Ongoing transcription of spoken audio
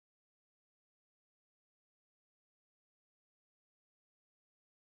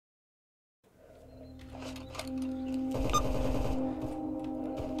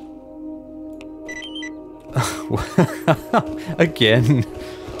Again.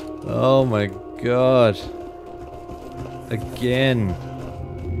 Oh my god. Again.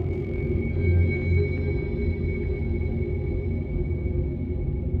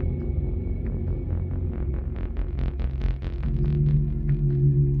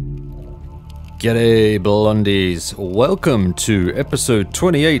 G'day blondies, welcome to episode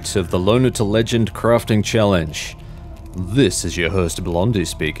 28 of the Loner to Legend Crafting Challenge. This is your host Blondie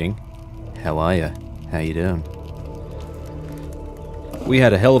speaking. How are ya? How you doing? We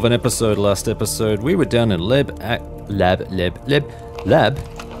had a hell of an episode last episode. We were down in Lab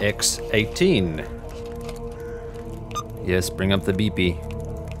X18. Yes, bring up the beepy.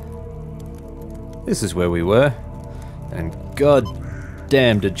 This is where we were, and god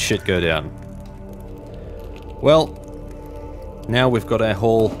damn did shit go down. Well, now we've got our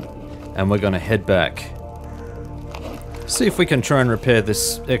haul, and we're gonna head back. See if we can try and repair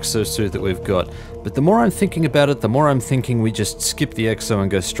this exosuit that we've got. But the more I'm thinking about it, the more I'm thinking we just skip the exo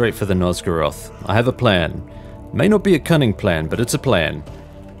and go straight for the Nosgoroth. I have a plan. May not be a cunning plan, but it's a plan.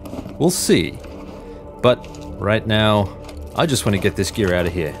 We'll see. But right now, I just want to get this gear out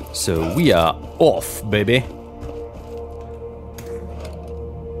of here. So we are off, baby.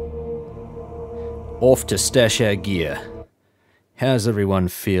 Off to stash our gear. How's everyone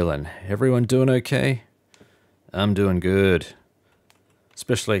feeling? Everyone doing okay? I'm doing good.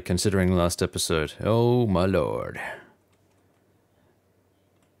 Especially considering last episode. Oh my lord.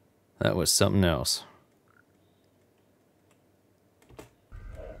 That was something else.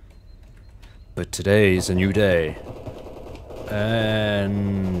 But today's a new day.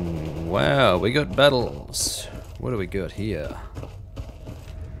 And wow, we got battles. What do we got here?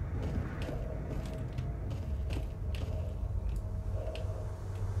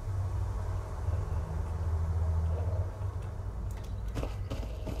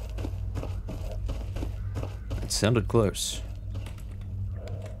 Sounded close.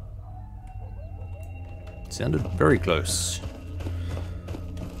 Sounded very close.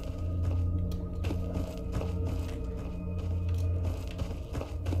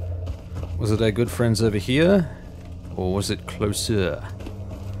 Was it our good friends over here? Or was it closer?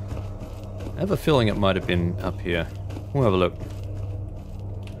 I have a feeling it might have been up here. We'll have a look.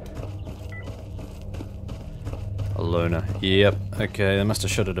 A loner. Yep. Okay, they must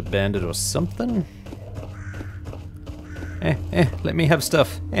have shot at a bandit or something. Let me have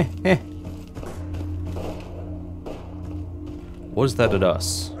stuff. Was that at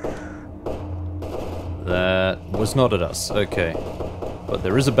us? That was not at us, okay. But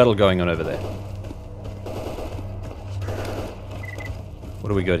there is a battle going on over there. What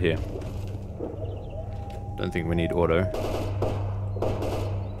do we got here? Don't think we need auto.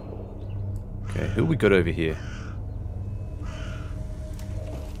 Okay, who we got over here?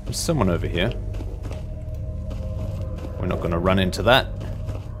 There's someone over here. We're not going to run into that.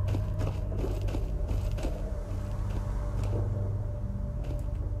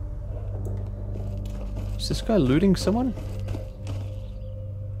 Is this guy looting someone?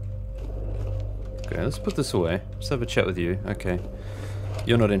 Okay, let's put this away. Let's have a chat with you. Okay.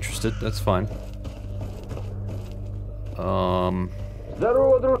 You're not interested. That's fine.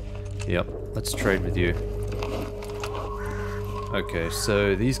 Yep. Let's trade with you. Okay,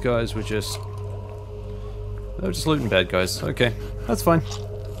 so these guys were just... They're just looting bad guys. Okay, that's fine.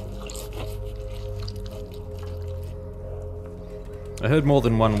 I heard more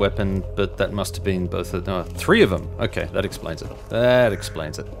than one weapon, but that must have been both of them. Three of them. Okay, that explains it. That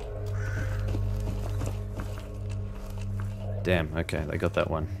explains it. Damn, okay, they got that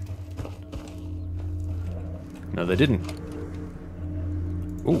one. No, they didn't.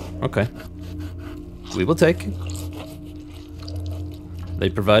 Ooh, okay. We will take. They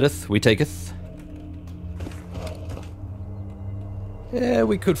provideth, we taketh. Yeah,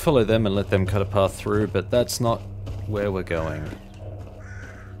 we could follow them and let them cut a path through, but that's not where we're going.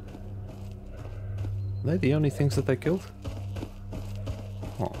 Are they the only things that they killed?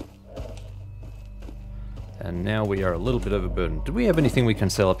 Oh. And now we are a little bit overburdened. Do we have anything we can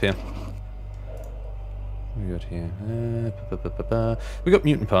sell up here? What we got here? We got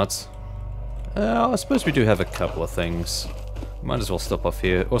mutant parts. I suppose we do have a couple of things. Might as well stop off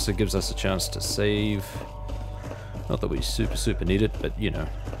here. Also gives us a chance to save. Not that we super need it, but you know.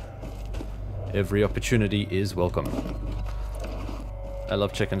 Every opportunity is welcome. I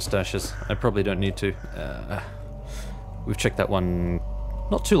love checking stashes. I probably don't need to. We've checked that one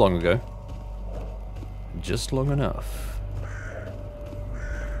not too long ago. Just long enough.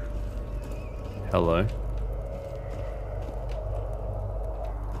 Hello.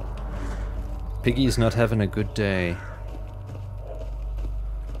 Piggy's not having a good day.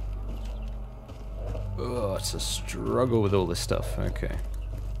 It's a struggle with all this stuff. Okay.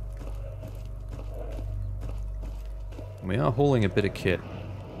 We are hauling a bit of kit.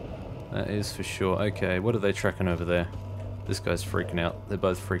 That is for sure. Okay, what are they tracking over there? This guy's freaking out. They're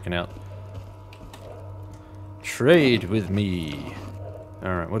both freaking out. Trade with me.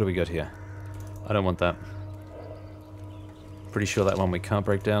 Alright, what do we got here? I don't want that. Pretty sure that one we can't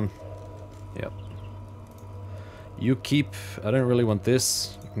break down. Yep. You keep... I don't really want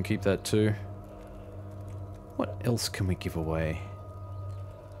this. You can keep that too. What else can we give away?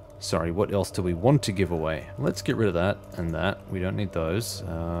 Sorry, what else do we want to give away? Let's get rid of that and that. We don't need those.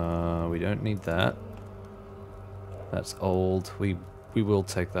 We don't need that. That's old. We will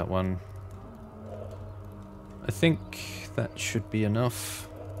take that one. I think that should be enough.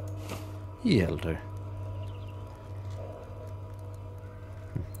 Yeah, it'll do.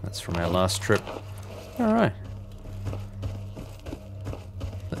 That's from our last trip. Alright.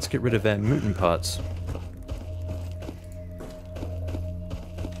 Let's get rid of our mutant parts.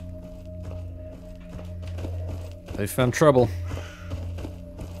 They found trouble.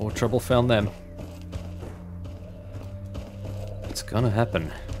 Or trouble found them. It's gonna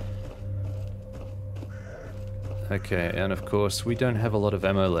happen. Okay, and of course, we don't have a lot of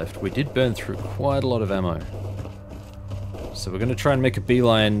ammo left. We did burn through quite a lot of ammo. So we're gonna try and make a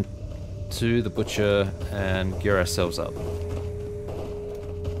beeline to the butcher and gear ourselves up.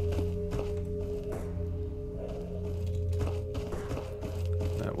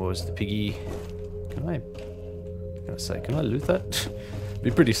 That was the piggy. Can I loot that? It'd be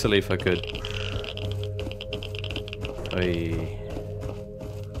pretty silly if I could. Oy.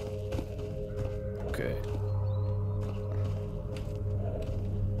 Okay.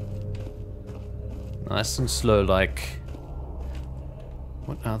 Nice and slow, like.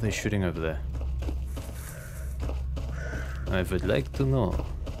 What are they shooting over there? I would like to know.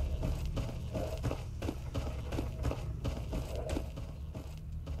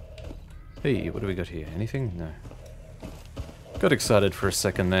 Hey, what do we got here? Anything? No. Got excited for a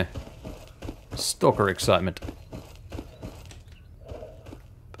second there. Stalker excitement.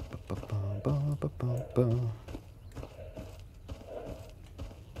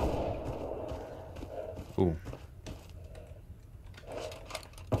 Ooh.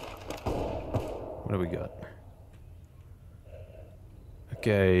 What do we got?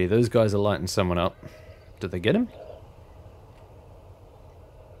 Okay, those guys are lighting someone up. Did they get him?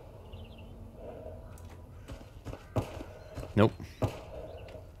 Nope.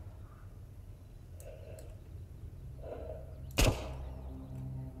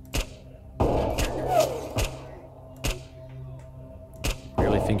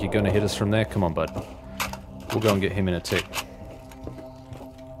 Really think you're going to hit us from there? Come on, bud. We'll go and get him in a tick.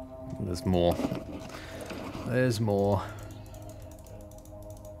 There's more. There's more.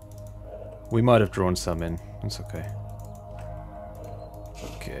 We might have drawn some in. That's okay.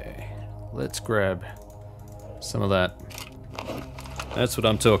 Okay. Let's grab some of that. That's what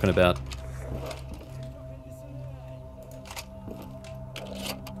I'm talking about.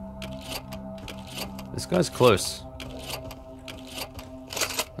 This guy's close.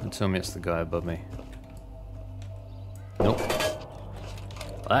 Don't tell me it's the guy above me. Nope.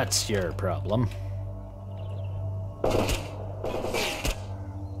 That's your problem.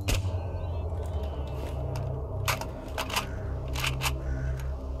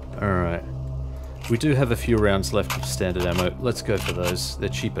 Alright. We do have a few rounds left of standard ammo. Let's go for those. They're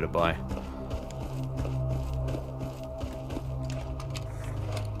cheaper to buy.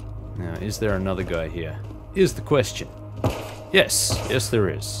 Now, is there another guy here? Is the question. Yes. Yes, there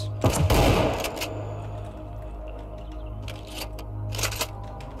is.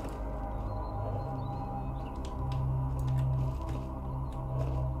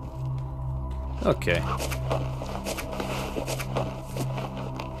 Okay.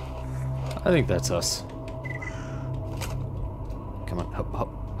 I think that's us. Come on, hop,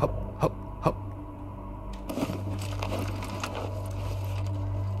 hop, hop, hop, hop.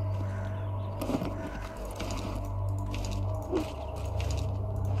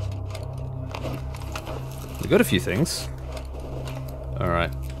 We got a few things.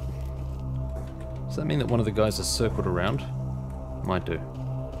 Alright. Does that mean that one of the guys is circled around? Might do.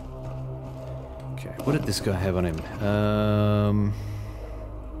 Okay, what did this guy have on him?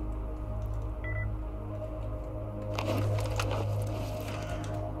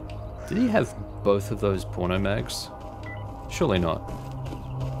 Did he have both of those porno mags? Surely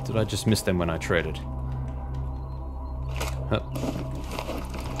not. Did I just miss them when I traded? Huh.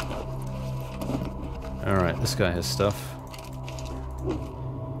 Alright, this guy has stuff.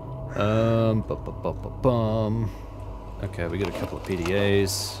 Okay, we got a couple of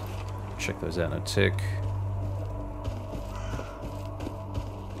PDAs. Check those out in a tick.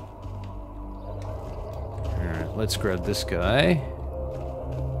 let's grab this guy.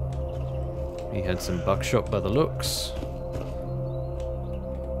 He had some buckshot by the looks.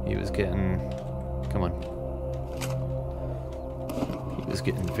 He was getting... Come on. He was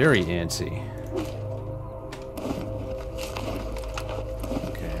getting very antsy.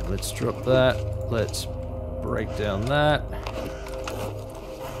 Okay, let's drop that. Let's break down that.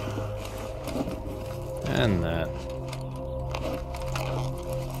 And that.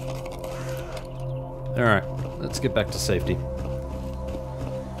 Alright, let's get back to safety.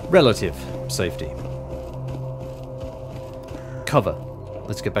 Relative safety. Cover.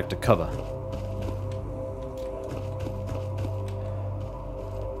 Let's get back to cover.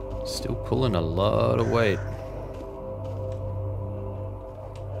 Still pulling a lot of weight.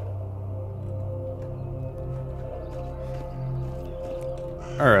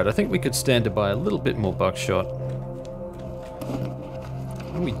 Alright, I think we could stand to buy a little bit more buckshot.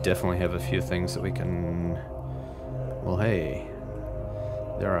 We definitely have a few things that we can... Well, hey.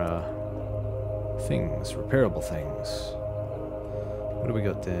 There are things, repairable things. What do we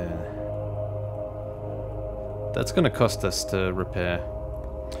got there? That's going to cost us to repair.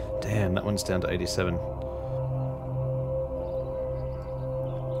 Damn, that one's down to 87.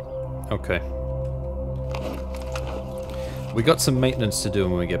 Okay. We got some maintenance to do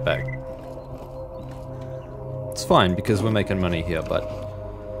when we get back. It's fine, because we're making money here, but...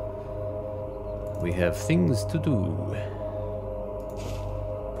 we have things to do.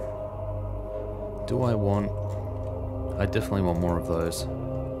 Do I want... I definitely want more of those.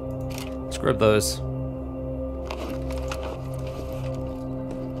 Let's grab those.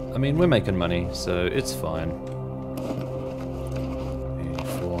 I mean, we're making money, so it's fine.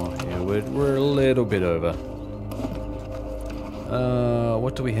 84, yeah, we're a little bit over.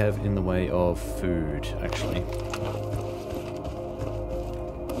 What do we have in the way of food, actually?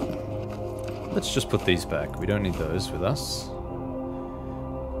 Let's just put these back. We don't need those with us.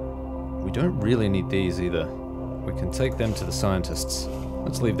 We don't really need these either. We can take them to the scientists.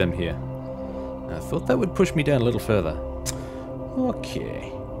 Let's leave them here. I thought that would push me down a little further. Okay.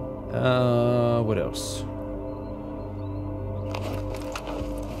 What else?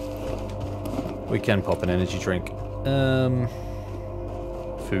 We can pop an energy drink.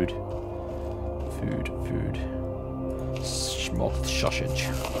 Food. Food. Smoked sausage.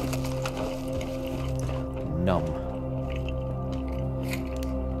 Numb.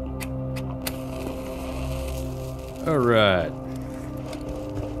 Alright.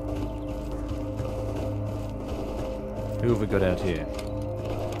 Who have we got out here?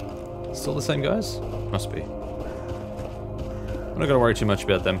 Still the same guys? Must be. I'm not gonna worry too much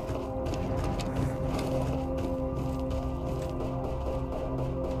about them.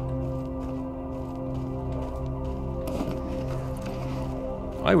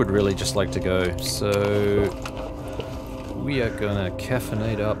 I would really just like to go, so we are gonna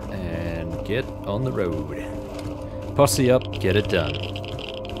caffeinate up and get on the road. Posse up, get it done.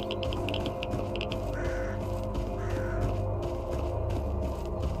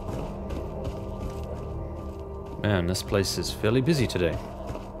 Man, this place is fairly busy today.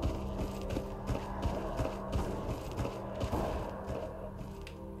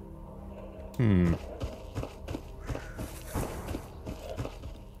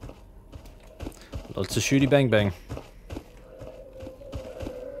 Lots of shooty bang bang.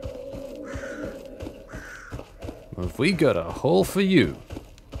 Have we got a hole for you?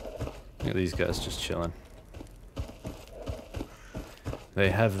 Look at these guys just chilling.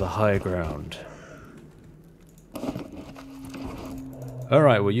 They have the high ground.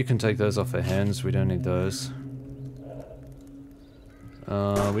 Alright, well you can take those off our hands. We don't need those.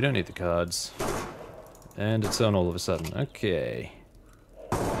 We don't need the cards. And it's on all of a sudden. Okay.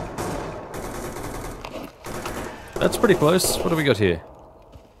 That's pretty close. What do we got here?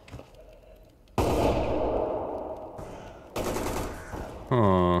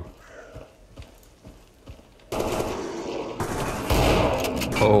 Huh.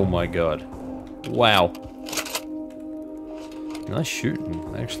 Oh my god. Wow. Nice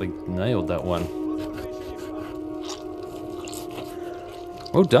shooting. I actually nailed that one.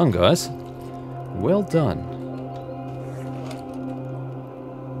 Well done, guys. Well done.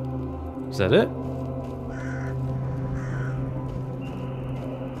 Is that it?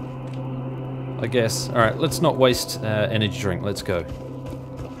 I guess. Alright, let's not waste energy drink. Let's go.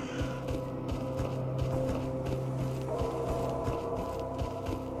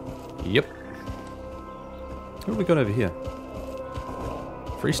 Yep. What have we got over here?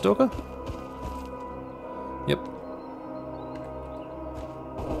 Free Stalker? Yep.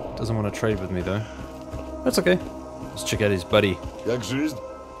 Doesn't want to trade with me though. That's okay. Let's check out his buddy.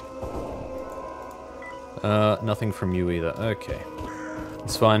 Nothing from you either. Okay.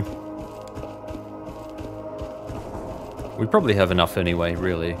 It's fine. We probably have enough anyway,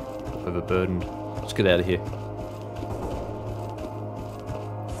 really. Overburdened. Let's get out of here.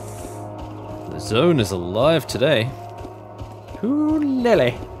 The zone is alive today.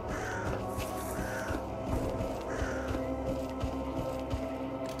 Hoo-lele.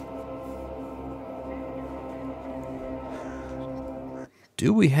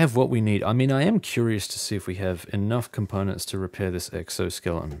 Do we have what we need? I mean, I am curious to see if we have enough components to repair this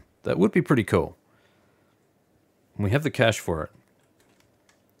exoskeleton. That would be pretty cool. We have the cash for it.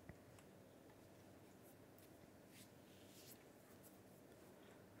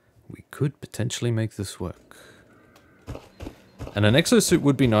 We could potentially make this work. And an exosuit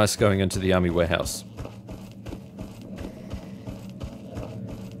would be nice going into the army warehouse.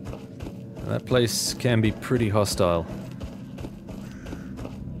 That place can be pretty hostile.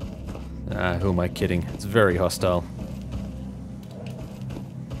 Ah, who am I kidding? It's very hostile.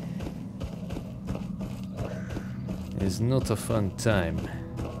 It's not a fun time.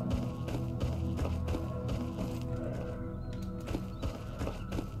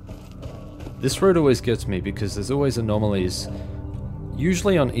 This road always gets me because there's always anomalies,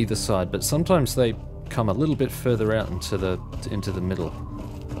 usually on either side, but sometimes they come a little bit further out into the middle.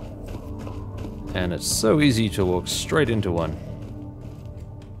 And it's so easy to walk straight into one.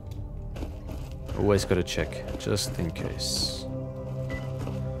 Always gotta check, just in case.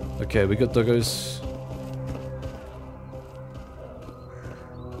 Okay, we got doggos.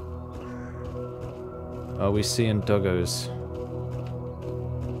 Are we seeing doggos?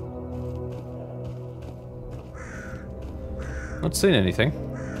 Not seen anything.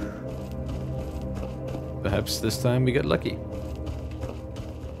 Perhaps this time we get lucky.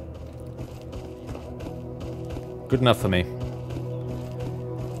 Good enough for me.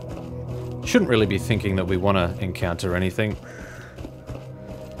 Shouldn't really be thinking that we want to encounter anything.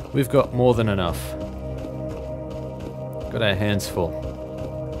 We've got more than enough. Got our hands full.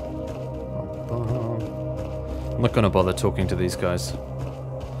 I'm not going to bother talking to these guys.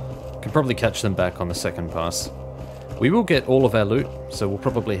 Can probably catch them back on the second pass. We will get all of our loot, so we'll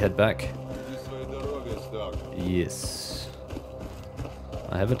probably head back. Yes.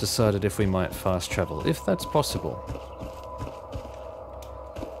 I haven't decided if we might fast travel, if that's possible.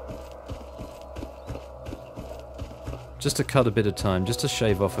 Just to cut a bit of time, just to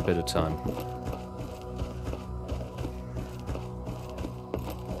shave off a bit of time.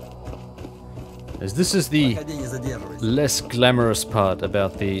 As this is the less glamorous part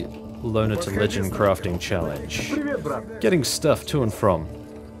about the Loner to Legend crafting challenge. Getting stuff to and from.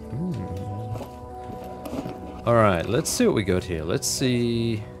 Alright, let's see what we got here. Let's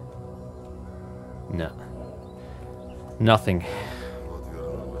see... No. Nothing.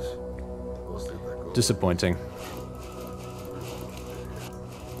 Disappointing.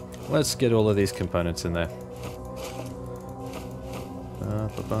 Let's get all of these components in there.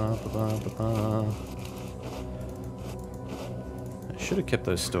 I should have kept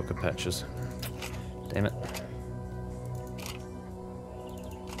those stalker patches. Damn it.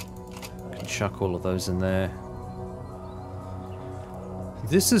 Can chuck all of those in there.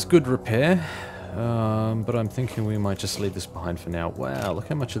 This is good repair, but I'm thinking we might just leave this behind for now. Wow, look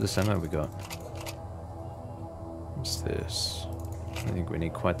how much of this ammo we got. What's this? I don't think we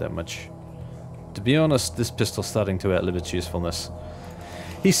need quite that much. To be honest, this pistol's starting to outlive its usefulness.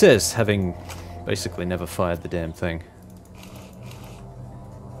 He says, having basically never fired the damn thing.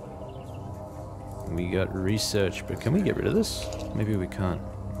 We got research, but can we get rid of this? Maybe we can't.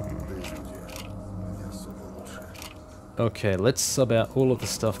 Okay, let's sub out all of the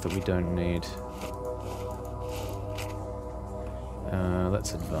stuff that we don't need.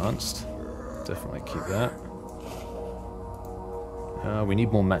 That's advanced. Definitely keep that. We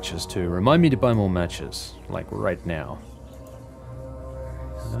need more matches too. Remind me to buy more matches, like right now.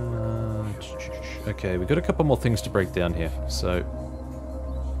 Okay, we've got a couple more things to break down here, so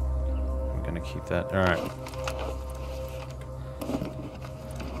I'm gonna keep that. Alright.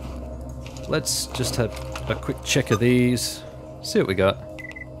 Let's just have a quick check of these. See what we got.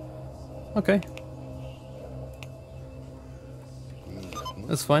 Okay.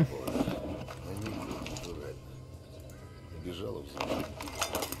 That's fine.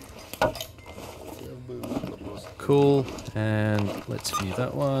 Cool, and let's view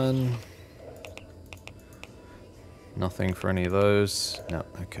that one. Nothing for any of those. No,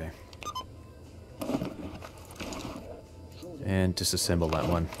 okay. And disassemble that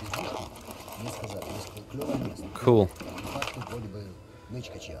one. Cool.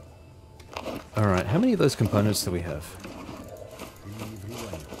 Alright, how many of those components do we have?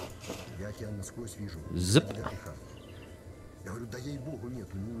 Zip.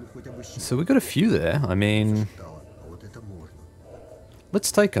 So we got a few there. I mean,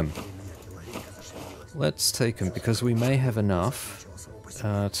 let's take them. Let's take them because we may have enough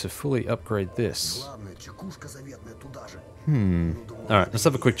to fully upgrade this. Alright, let's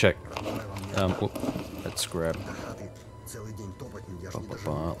have a quick check. Let's grab...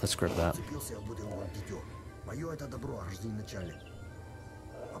 Let's grab that.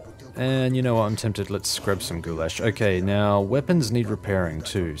 And you know what, I'm tempted, let's grab some goulash. Okay, now weapons need repairing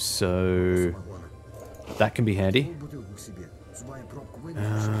too, so that can be handy.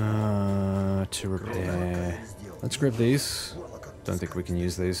 To repair. Let's grab these. Don't think we can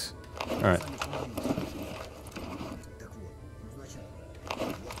use these. Alright.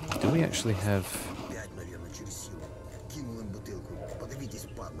 Do we actually have...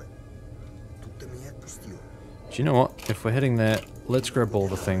 Do you know what? If we're heading there, let's grab all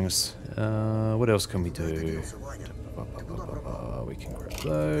the things. What else can we do? We can grab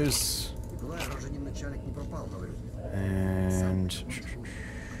those. And...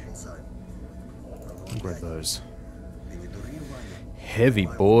 grab those. Heavy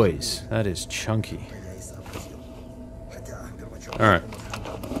boys. That is chunky. Alright.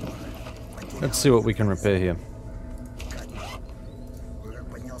 Let's see what we can repair here.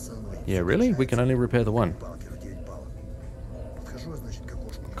 Yeah, really? We can only repair the one.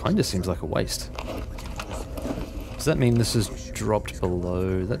 Kinda seems like a waste. Does that mean this is dropped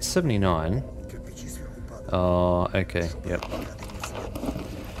below? That's 79. Oh, okay, yep.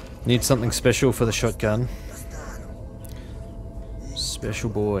 Need something special for the shotgun. Special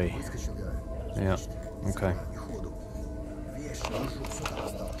boy. Yeah, okay.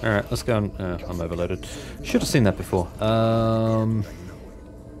 Alright, let's go on. I'm overloaded. Should have seen that before.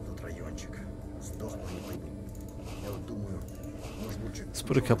 Let's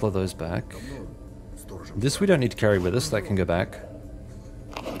put a couple of those back. This we don't need to carry with us, that can go back.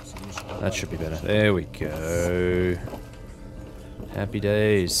 That should be better. There we go. Happy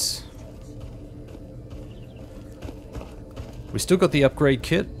days. We still got the upgrade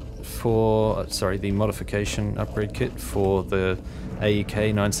kit for, sorry, the modification upgrade kit for the AEK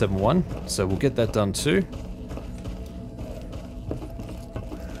 971, so we'll get that done too.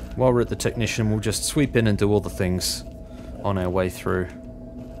 While we're at the technician, we'll just sweep in and do all the things on our way through.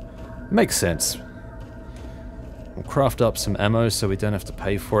 Makes sense. We'll craft up some ammo so we don't have to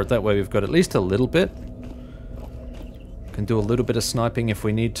pay for it. That way we've got at least a little bit. Can do a little bit of sniping if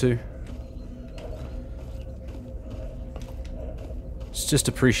we need to. It's just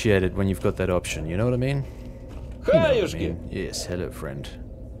appreciated when you've got that option, you know what I mean? You know what I mean. Yes, hello friend.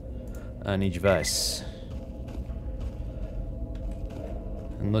 I need your vice.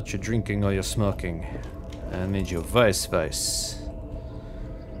 And not your drinking or your smoking. I need your vice.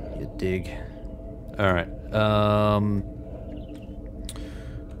 You dig? Alright.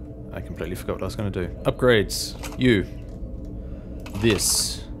 I completely forgot what I was going to do. Upgrades. You.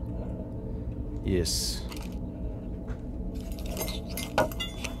 This. Yes.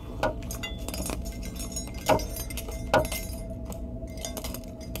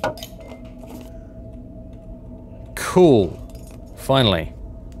 Cool. Finally.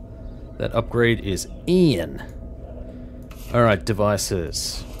 That upgrade is in. Alright,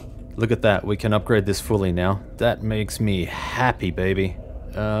 devices. Look at that. We can upgrade this fully now. That makes me happy, baby.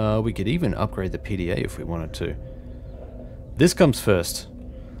 We could even upgrade the PDA if we wanted to. This comes first.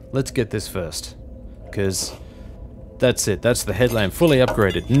 Let's get this first. Because that's it. That's the headlamp fully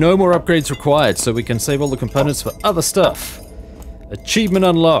upgraded. No more upgrades required, so we can save all the components for other stuff. Achievement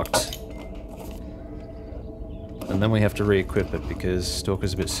unlocked. And then we have to re-equip it because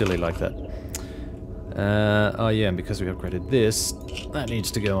Stalker's a bit silly like that. Oh yeah, and because we upgraded this, that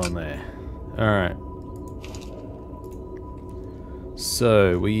needs to go on there. Alright.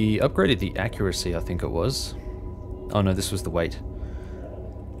 So, we upgraded the accuracy, I think it was. Oh no, this was the weight.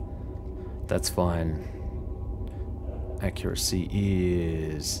 That's fine. Accuracy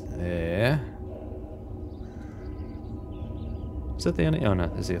is there. Is that the only? Oh no,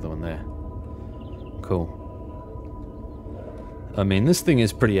 there's the other one there. Cool. I mean, this thing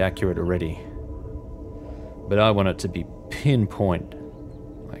is pretty accurate already. But I want it to be pinpoint.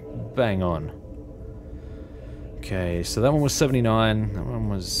 Like, bang on. Okay, so that one was 79. That one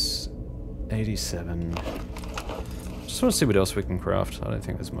was 87. Just want to see what else we can craft. I don't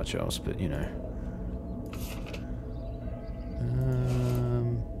think there's much else, but you know.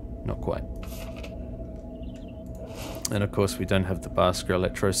 Not quite. And of course we don't have the Basker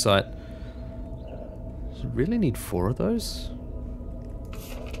electro sight. Does it really need 4 of those?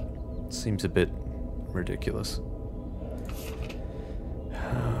 Seems a bit ridiculous.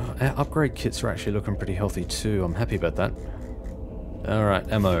 Our upgrade kits are actually looking pretty healthy too. I'm happy about that.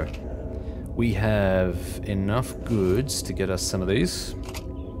 Alright, ammo. We have enough goods to get us some of these.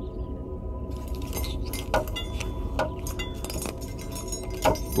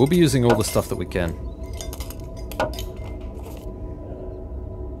 We'll be using all the stuff that we can.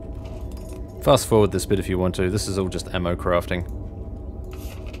 Fast forward this bit if you want to. This is all just ammo crafting.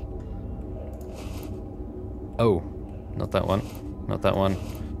 Oh, not that one. Not that one.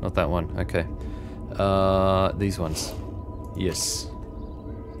 Not that one. Okay. These ones. Yes.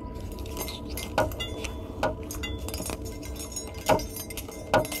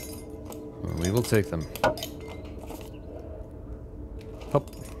 We will take them. Hop.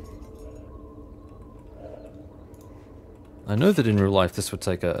 I know that in real life this would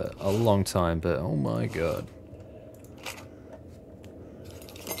take a long time, but oh my god.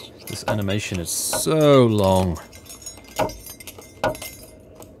 This animation is so long.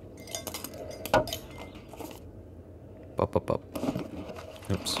 Pop, pop, pop.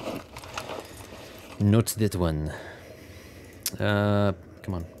 Oops. Not that one.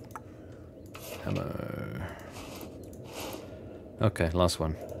 Come on. Ammo. Okay, last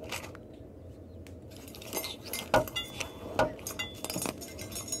one.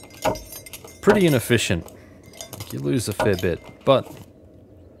 Pretty inefficient. You lose a fair bit, but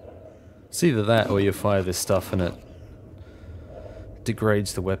it's either that or you fire this stuff and it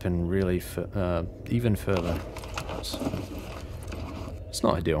degrades the weapon really even further. It's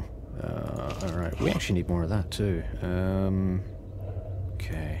not ideal. Alright, we actually need more of that too.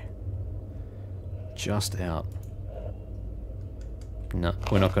 Okay. Just out. No,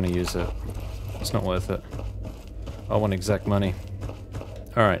 we're not going to use it. It's not worth it. I want exact money.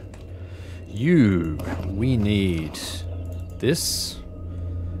 Alright. We need this.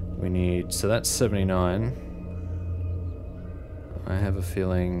 We need, so that's 79. I have a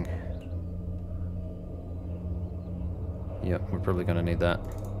feeling, yep, we're probably going to need that.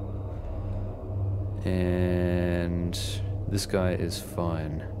 And this guy is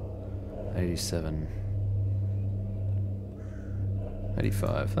fine. 87.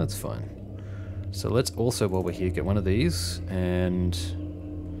 85, that's fine. So let's also, while we're here, get one of these, and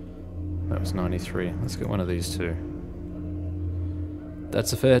that was 93. Let's get one of these too.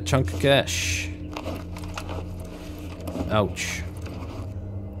 That's a fair chunk of cash. Ouch.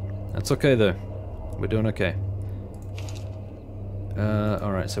 That's okay though. We're doing okay.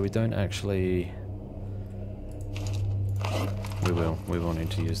 Alright, so we don't actually... We will need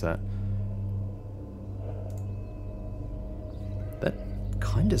to use that. That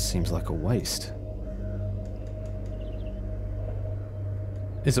kinda seems like a waste.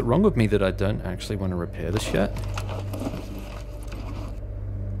 Is it wrong of me that I don't actually want to repair this yet?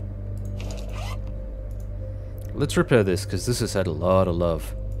 Let's repair this, because this has had a lot of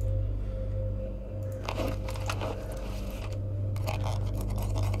love.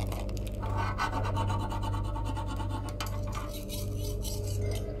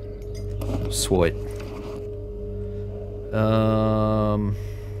 Sweet.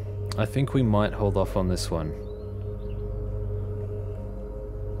 I think we might hold off on this one.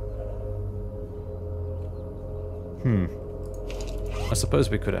 I suppose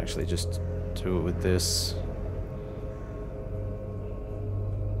we could actually just do it with this.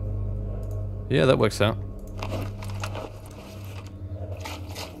 Yeah, that works out.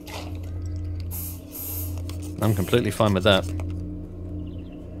 I'm completely fine with that.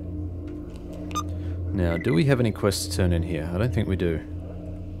 Now, do we have any quests to turn in here? I don't think we do.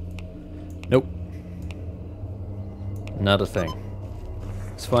 Nope. Not a thing.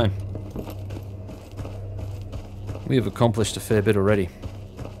 It's fine. We have accomplished a fair bit already.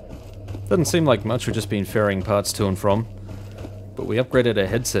 Doesn't seem like much, we've just been ferrying parts to and from. But we upgraded our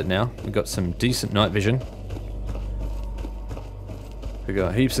headset now. We've got some decent night vision. We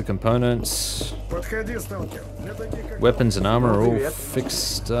got heaps of components. Weapons and armor are all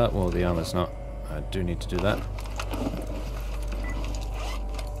fixed up. Well, the armor's not. I do need to do that.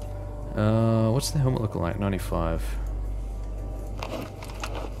 What's the helmet looking like? 95.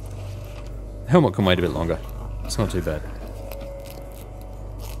 The helmet can wait a bit longer. It's not too bad.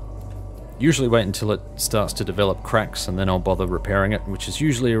 Usually wait until it starts to develop cracks and then I'll bother repairing it, which is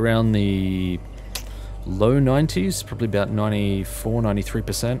usually around the low 90s, probably about 94,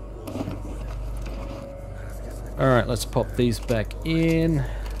 93%. Alright, let's pop these back in.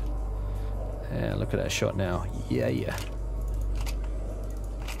 And look at that shot now. Yeah.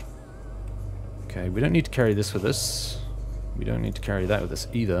 Okay, we don't need to carry this with us. We don't need to carry that with us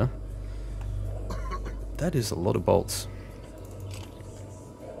either. That is a lot of bolts.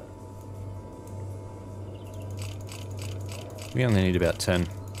 We only need about 10.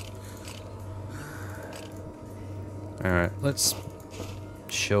 Alright, let's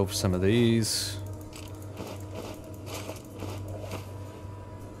shelve some of these.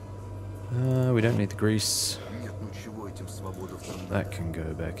 We don't need the grease. That can go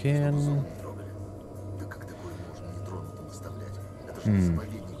back in.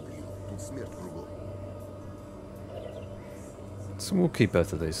 So we'll keep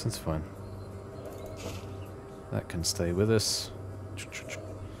both of these, that's fine. That can stay with us.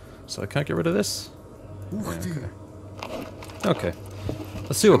 So I can't get rid of this? Yeah, okay.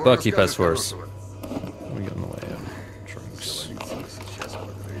 Let's see what Barkeep has for us. What we got in the way of drinks?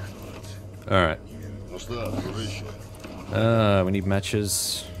 Alright. We need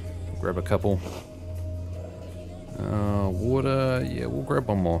matches. Grab a couple. Water. Yeah, we'll grab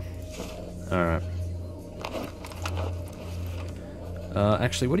one more. Alright.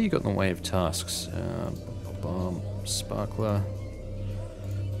 Actually, what do you got in the way of tasks? Sparkler.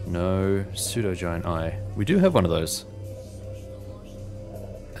 No. Pseudo-giant eye. We do have one of those.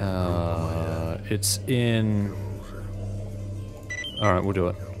 It's in... Alright, we'll do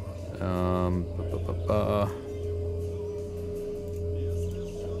it.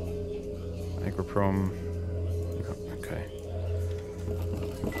 Agroprom. Okay.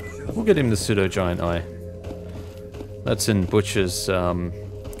 We'll get him the pseudo-giant eye. That's in Butcher's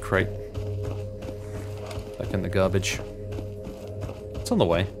crate. Back in the garbage. It's on the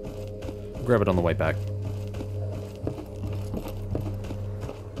way. We'll grab it on the way back.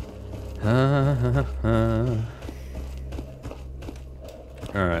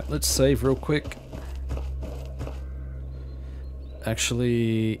 Alright, let's save real quick.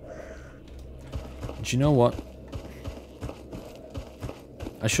 Actually, do you know what?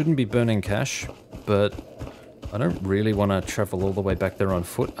 I shouldn't be burning cash, but I don't really want to travel all the way back there on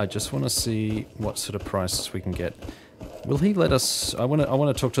foot. I just want to see what sort of prices we can get. Will he let us... I want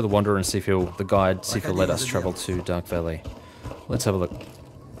to talk to the Wanderer and see if he'll... The guide, see if he'll let us travel to Dark Valley. Let's have a look.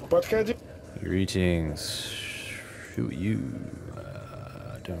 Greetings. Who are you?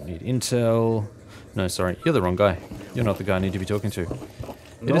 I don't need intel. No, sorry. You're the wrong guy. You're not the guy I need to be talking to.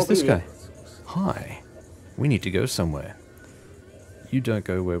 It is this guy. Hi. We need to go somewhere. You don't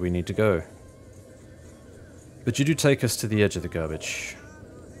go where we need to go. But you do take us to the edge of the garbage.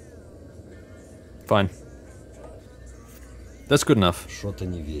 Fine. That's good enough.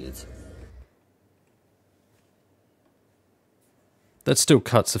 That still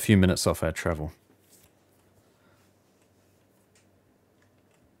cuts a few minutes off our travel.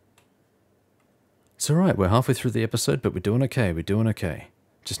 It's alright, we're halfway through the episode, but we're doing okay, we're doing okay.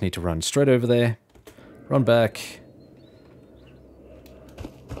 Just need to run straight over there, run back.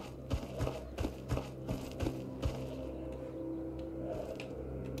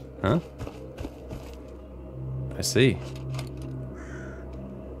 Huh? I see.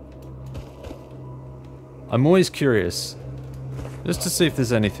 I'm always curious, just to see if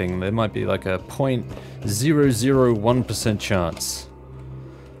there's anything. There might be like a 0.001% chance.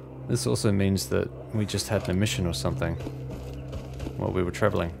 This also means that we just had an emission or something while we were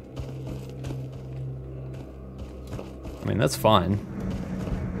traveling. I mean, that's fine.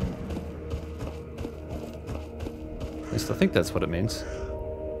 At least I think that's what it means.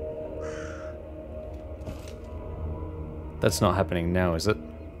 That's not happening now, is it?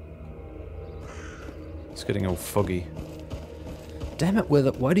 It's getting all foggy. Damn it,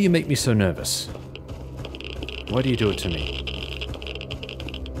 Weather, why do you make me so nervous? Why do you do it to me?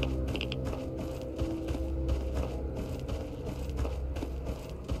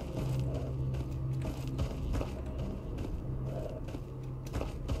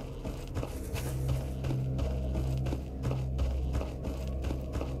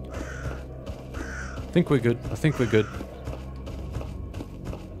 I think we're good. I think we're good.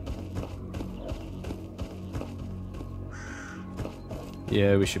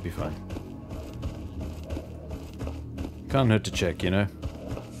 Yeah, we should be fine. Can't hurt to check, you know?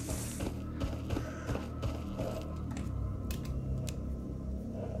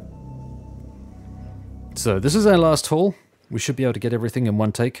 So, this is our last haul. We should be able to get everything in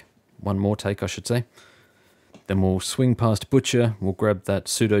one take. One more take, I should say. Then we'll swing past Butcher, we'll grab that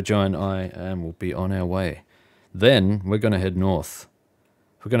pseudo-giant eye, and we'll be on our way. Then, we're going to head north.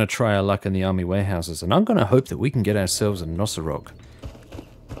 We're going to try our luck in the army warehouses, and I'm going to hope that we can get ourselves a Nossorog.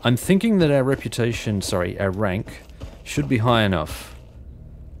 I'm thinking that our reputation, sorry, our rank, should be high enough.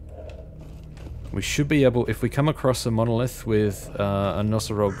 We should be able, if we come across a monolith with a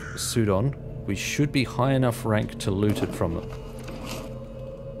Nossorog suit on, we should be high enough rank to loot it from them.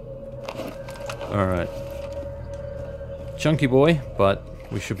 Alright. Chunky boy, but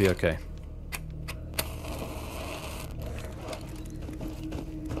we should be okay.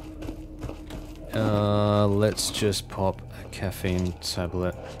 Let's just pop a caffeine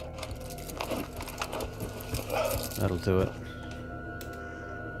tablet. That'll do it.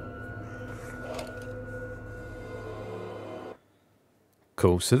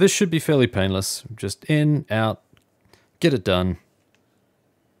 Cool, so this should be fairly painless. Just in, out, get it done.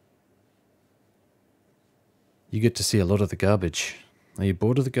 You get to see a lot of the garbage. Are you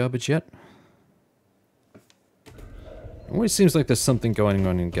bored of the garbage yet? Always seems like there's something going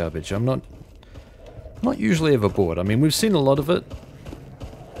on in garbage. I'm not usually ever bored. I mean, we've seen a lot of it,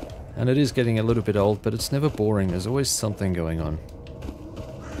 and it is getting a little bit old, but it's never boring. There's always something going on.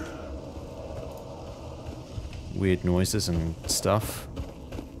 Weird noises and stuff.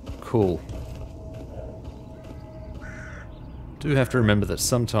 Cool. Do have to remember that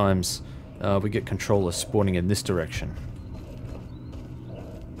sometimes we get controllers spawning in this direction.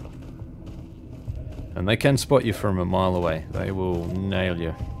 And they can spot you from a mile away. They will nail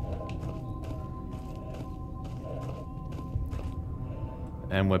you.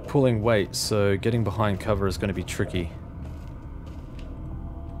 And we're pulling weight, so getting behind cover is going to be tricky.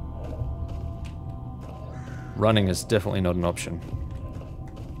 Running is definitely not an option.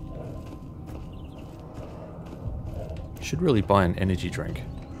 Should really buy an energy drink.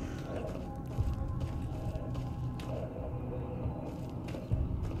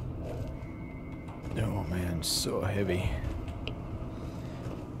 Oh man, so heavy.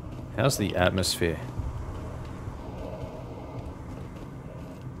 How's the atmosphere?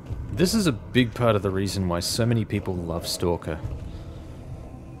 This is a big part of the reason why so many people love Stalker.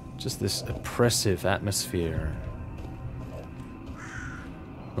 Just this oppressive atmosphere.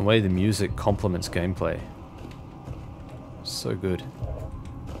 The way the music complements gameplay. So good.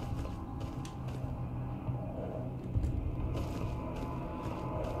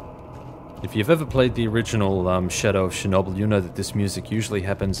 If you've ever played the original Shadow of Chernobyl, you know that this music usually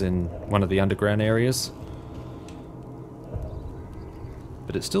happens in one of the underground areas.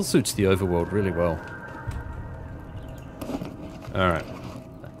 But it still suits the overworld really well. Alright.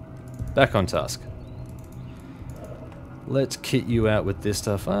 Back on task. Let's kit you out with this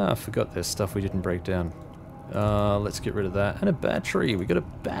stuff. Ah, I forgot there's stuff we didn't break down. Let's get rid of that. And a battery. We got a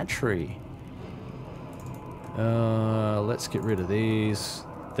battery. Let's get rid of these.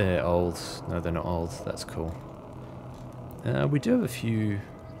 They're old. No, they're not old. That's cool. We do have a few...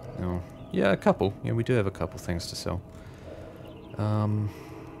 No. Yeah, a couple. Yeah, we do have a couple things to sell.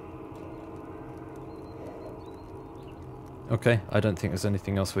 Okay, I don't think there's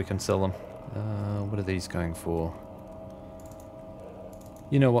anything else we can sell them. What are these going for?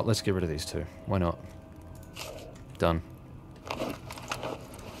 You know what? Let's get rid of these two. Why not? Done.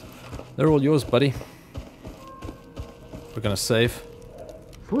 They're all yours, buddy. We're gonna save.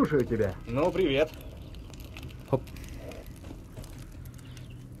 Слушаю тебя. Ну, привет. Hop.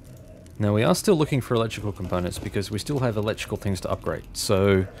 Now we are still looking for electrical components because we still have electrical things to upgrade.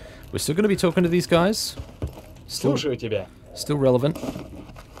 So we're still going to be talking to these guys. Слушаю тебя. Still relevant.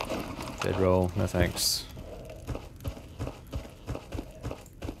 Bedroll, no thanks.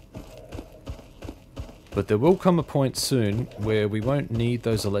 But there will come a point soon where we won't need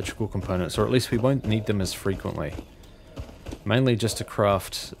those electrical components, or at least we won't need them as frequently. Mainly just to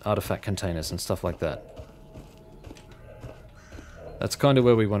craft artifact containers and stuff like that. That's kind of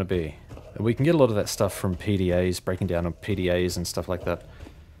where we want to be. And we can get a lot of that stuff from PDAs, breaking down on PDAs and stuff like that.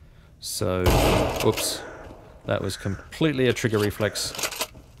 So, whoops. That was completely a trigger reflex.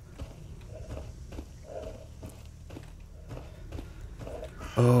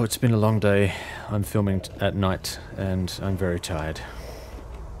 Oh, it's been a long day. I'm filming at night and I'm very tired.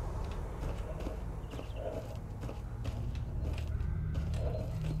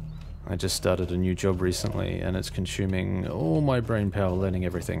 I just started a new job recently and it's consuming all my brain power learning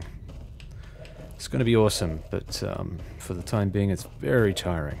everything. It's going to be awesome, but for the time being it's very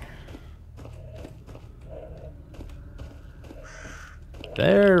tiring.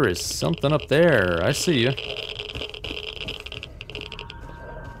 There is something up there. I see you.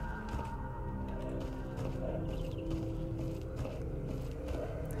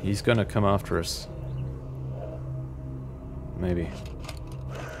 He's going to come after us. Maybe.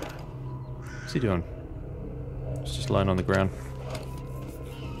 What's he doing? He's just lying on the ground.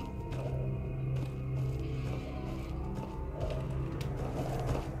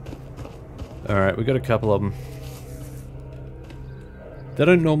 Alright, we got a couple of them. They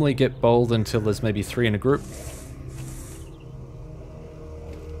don't normally get bold until there's maybe 3 in a group.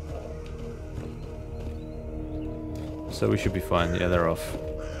 So we should be fine. Yeah, they're off.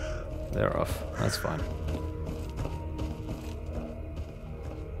 They're off. That's fine.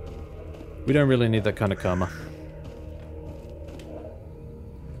 We don't really need that kind of karma.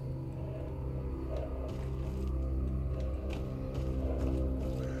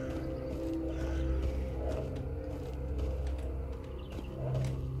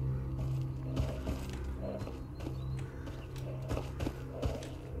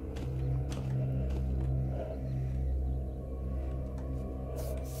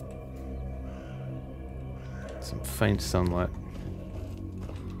 Some faint sunlight.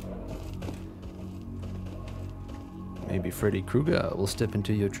 Maybe Freddy Krueger will step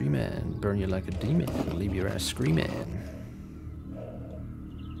into your dream and burn you like a demon and leave your ass screaming.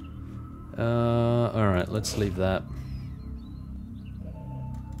 Alright, let's leave that.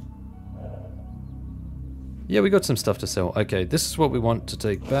 Yeah, we got some stuff to sell. Okay, this is what we want to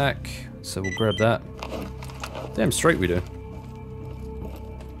take back, so we'll grab that. Damn straight we do.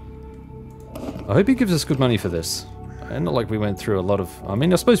 I hope he gives us good money for this. And not like we went through a lot of... I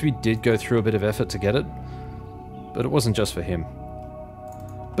mean, I suppose we did go through a bit of effort to get it. But it wasn't just for him.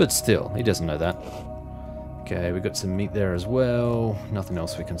 But still, he doesn't know that. Okay, we got some meat there as well. Nothing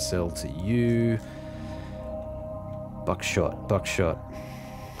else we can sell to you. Buckshot, buckshot.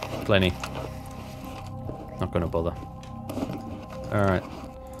 Plenty. Not gonna bother. Alright.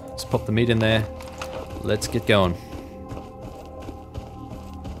 Let's pop the meat in there. Let's get going.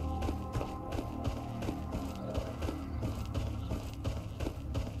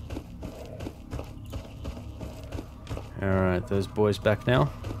 Alright, those boys back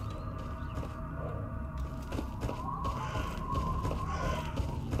now.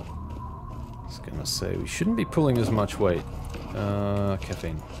 I was gonna say, we shouldn't be pulling as much weight.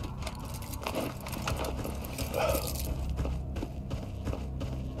 Caffeine.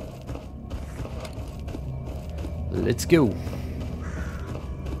 Let's go.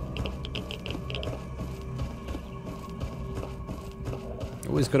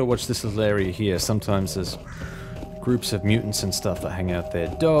 Always gotta watch this little area here. Sometimes there's groups of mutants and stuff that hang out there.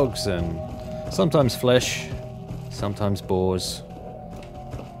 Dogs and sometimes flesh, sometimes boars.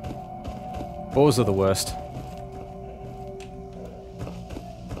 Boars are the worst.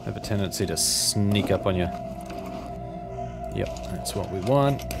 Have a tendency to sneak up on you. Yep, that's what we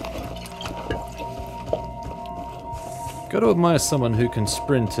want. Got to admire someone who can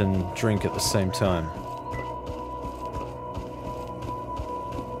sprint and drink at the same time.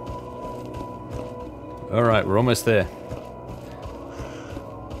 Alright, we're almost there.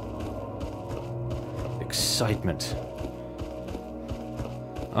 Excitement.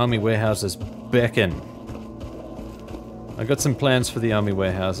 Army warehouses beckon. I got some plans for the army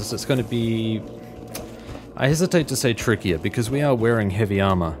warehouses. It's going to be... I hesitate to say trickier, because we are wearing heavy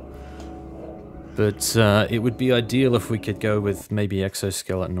armor. But it would be ideal if we could go with maybe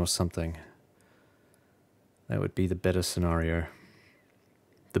exoskeleton or something. That would be the better scenario.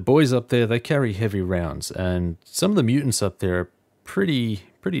 The boys up there, they carry heavy rounds, and some of the mutants up there are pretty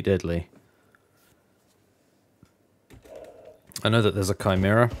deadly. I know that there's a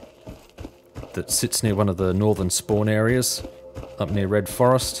chimera that sits near one of the northern spawn areas, up near Red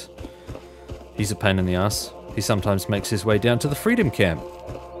Forest. He's a pain in the ass. He sometimes makes his way down to the Freedom Camp,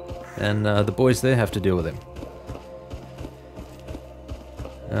 and the boys there have to deal with him.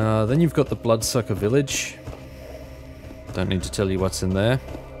 Then you've got the Bloodsucker Village. Don't need to tell you what's in there.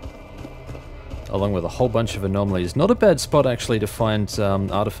 Along with a whole bunch of anomalies. Not a bad spot actually to find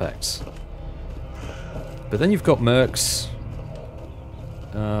artifacts. But then you've got mercs.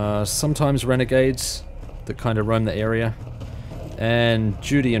 Sometimes renegades that kind of roam the area. And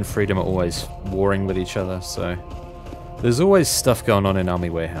Judy and Freedom are always warring with each other, so... There's always stuff going on in Army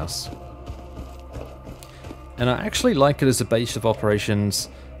Warehouse. And I actually like it as a base of operations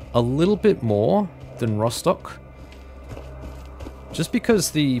a little bit more than Rostok. Just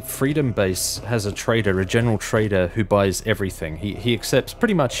because the Freedom base has a trader, a general trader who buys everything. He accepts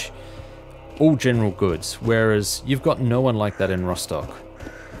pretty much all general goods, whereas you've got no one like that in Rostok.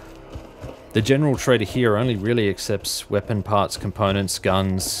 The general trader here only really accepts weapon parts, components,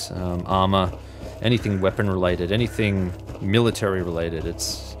 guns, armor, anything weapon related, anything military related. It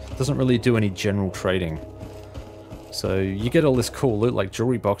doesn't really do any general trading. So you get all this cool loot like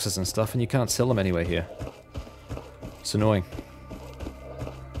jewelry boxes and stuff, and you can't sell them anywhere here. It's annoying.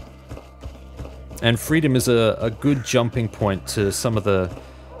 And Freedom is a good jumping point to some of the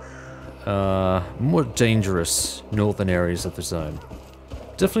more dangerous northern areas of the zone.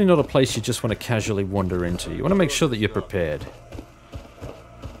 Definitely not a place you just want to casually wander into. You want to make sure that you're prepared.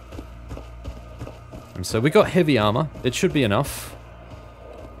 And so we got heavy armor. It should be enough.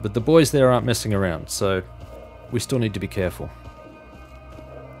 But the boys there aren't messing around, so we still need to be careful.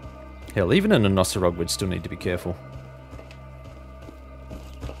 Hell, even in a Nossorog we'd still need to be careful.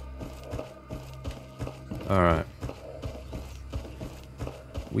 Alright.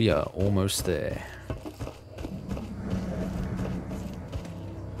 We are almost there.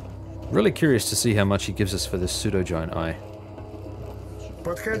 Really curious to see how much he gives us for this pseudo-giant eye.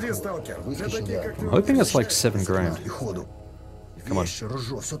 I'm hoping it's like 7 grand. Come on.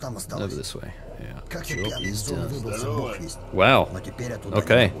 Over this way. Yeah. Job is done. Wow.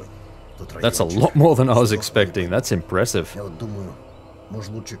 Okay. That's a lot more than I was expecting. That's impressive.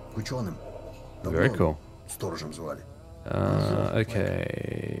 Very cool.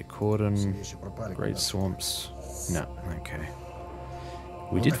 Okay. Cordon. Great swamps. No. Okay.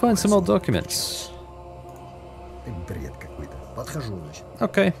 We did find some old documents.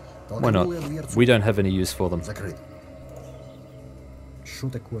 Okay. Why not? We don't have any use for them.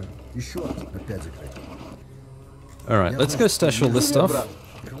 Alright, let's go stash all this stuff.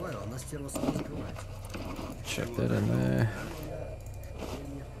 Check that in there.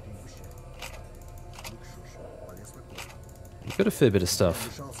 We've got a fair bit of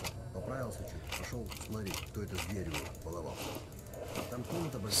stuff.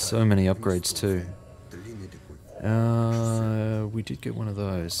 So many upgrades too. We did get one of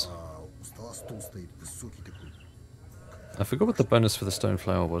those. I forgot what the bonus for the stone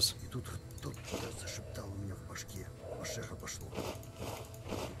flower was.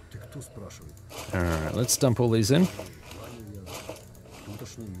 Alright, let's dump all these in.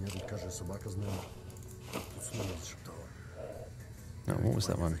 No, what was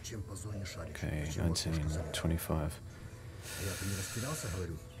that one? Okay, 1925.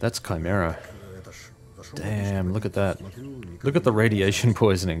 That's Chimera. Damn, look at that. Look at the radiation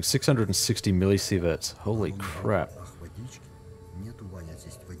poisoning. 660 millisieverts. Holy crap.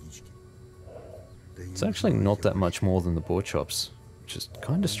 It's actually not that much more than the boar chops, which is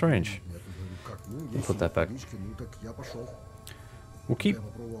kind of strange. We'll put that back. We'll keep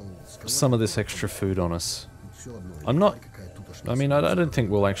some of this extra food on us. I mean, I don't think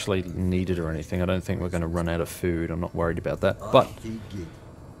we'll actually need it or anything. I don't think we're going to run out of food. I'm not worried about that. But,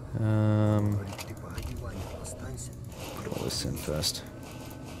 put all this in first.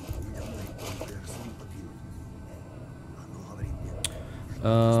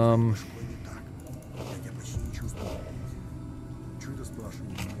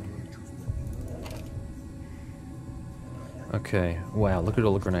 Okay, wow, look at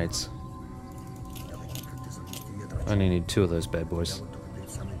all the grenades. I only need 2 of those bad boys.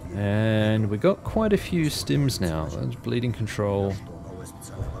 And we got quite a few stims now. That's bleeding control.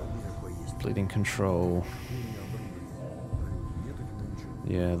 Bleeding control.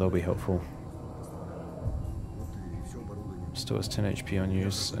 Yeah, they'll be helpful. Still has 10 HP on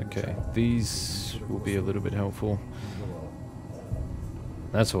use. Okay, these will be a little bit helpful.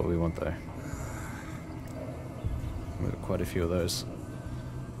 That's what we want though. We've got quite a few of those.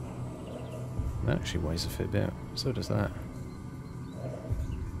 That actually weighs a fair bit. So does that.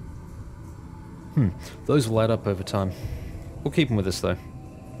 Those will add up over time. We'll keep them with us though.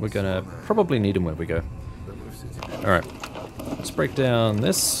 We're gonna probably need them where we go. Alright. Let's break down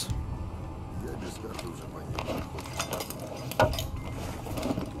this.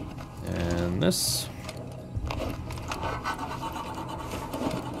 And this.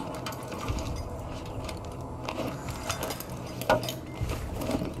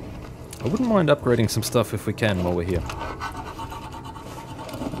 I wouldn't mind upgrading some stuff if we can while we're here.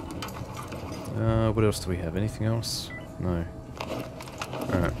 What else do we have? Anything else? No.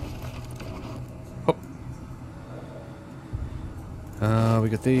 Alright. Hop. We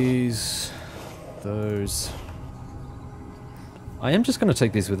got these. Those. I am just going to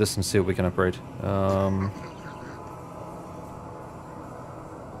take these with us and see what we can upgrade.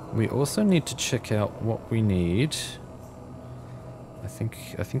 We also need to check out what we need. I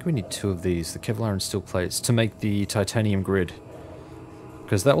think we need 2 of these, the Kevlar and steel plates, to make the titanium grid.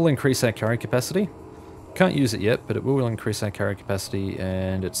 Because that will increase our carry capacity. Can't use it yet, but it will increase our carry capacity,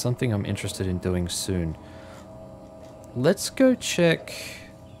 and it's something I'm interested in doing soon. Let's go check...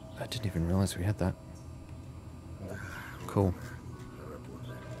 I didn't even realize we had that. Cool.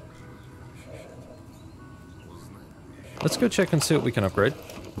 Let's go check and see what we can upgrade.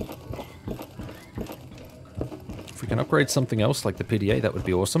 If we can upgrade something else, like the PDA, that would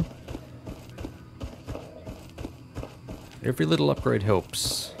be awesome. Every little upgrade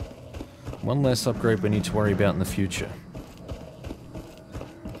helps. One less upgrade we need to worry about in the future.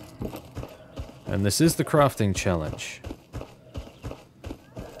 And this is the crafting challenge.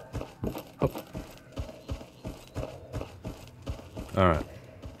 Hop. Alright.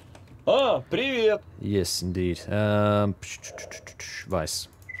 Ah, привет! Yes, indeed. Vice.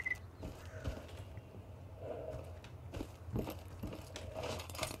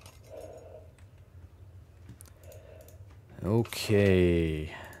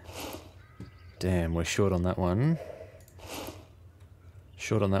 Okay. Damn, we're short on that one.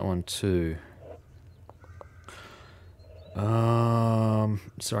 Short on that one too.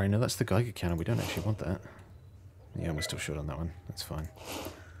 Sorry, no, that's the Geiger counter. We don't actually want that. Yeah, we're still short on that one. That's fine.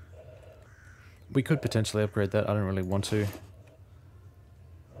 We could potentially upgrade that. I don't really want to.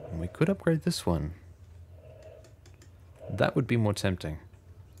 And we could upgrade this one. That would be more tempting.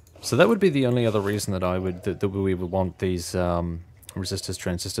 So that would be the only other reason that that we would want these resistors,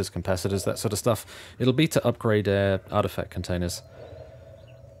 transistors, capacitors, that sort of stuff. It'll be to upgrade artifact containers.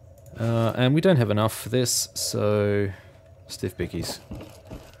 And we don't have enough for this, so stiff bickies.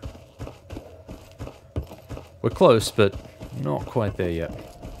 We're close, but not quite there yet.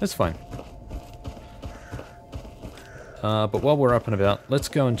 That's fine. But while we're up and about, let's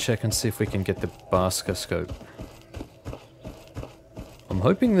go and check and see if we can get the Basker scope. I'm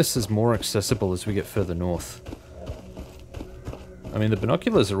hoping this is more accessible as we get further north. I mean, the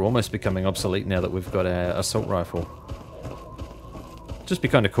binoculars are almost becoming obsolete now that we've got our assault rifle. Just be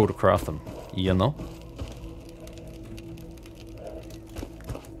kind of cool to craft them, you know?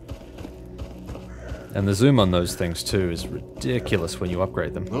 And the zoom on those things too is ridiculous when you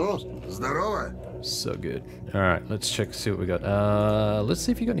upgrade them. So good. Alright, let's check, see what we got. Let's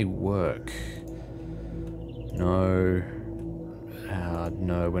see if you got any work. No.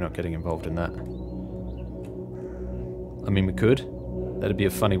 No, we're not getting involved in that. I mean, we could. That'd be a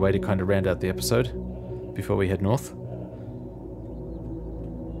funny way to kind of round out the episode before we head north.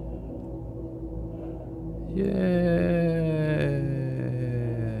 Yeah.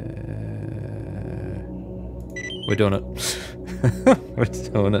 We're doing it. We're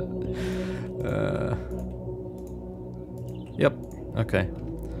doing it. Yep. Okay.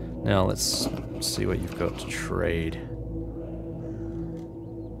 Now let's see what you've got to trade.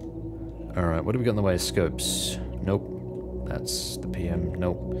 Alright, what do we got in the way of scopes? Nope. That's the PM.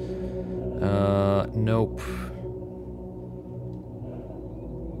 Nope. Nope.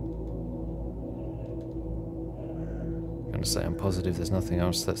 I'm gonna say I'm positive there's nothing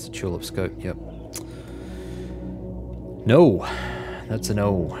else. That's the tulip scope. Yep. No. That's a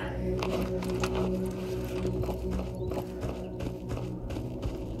no.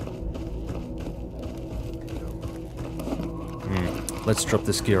 Let's drop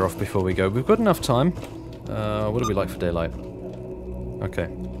this gear off before we go. We've got enough time. What do we like for daylight? Okay.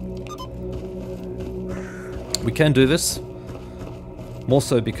 We can do this. More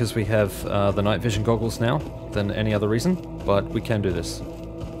so because we have the night vision goggles now than any other reason, but we can do this.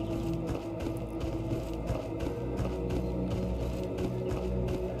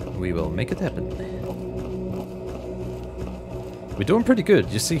 We will make it happen. We're doing pretty good.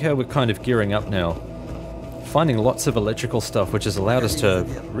 You see how we're kind of gearing up now. Finding lots of electrical stuff, which has allowed us to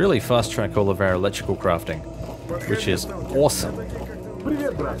really fast track all of our electrical crafting, which is awesome.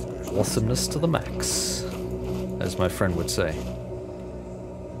 Awesomeness to the max, as my friend would say.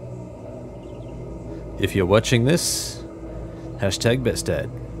 If you're watching this, hashtag bestdad.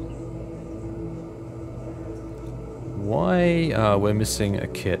 Why we're missing a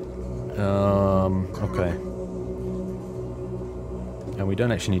kit? Okay. And we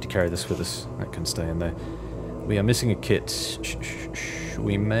don't actually need to carry this with us. That can stay in there. We are missing a kit.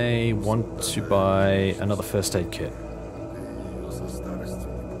 We may want to buy another first aid kit.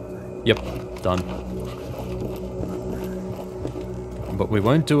 Yep, done. But we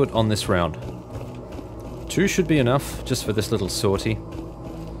won't do it on this round. 2 should be enough, just for this little sortie.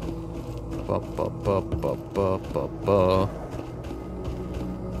 Ba ba ba ba ba ba ba.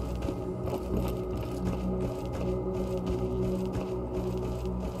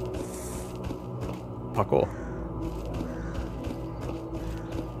 Parkour.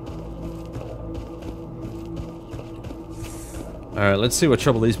 Alright, let's see what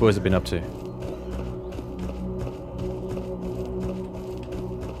trouble these boys have been up to.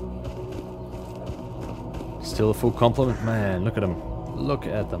 Still a full complement? Man, look at them. Look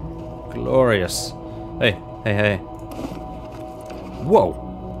at them. Glorious. Hey, hey, hey. Whoa!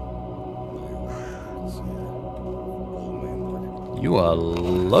 You are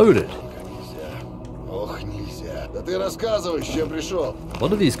loaded. A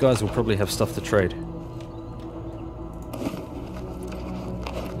lot of these guys will probably have stuff to trade.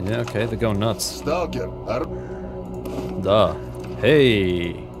 Yeah, okay, they're going nuts. Stalker. Duh.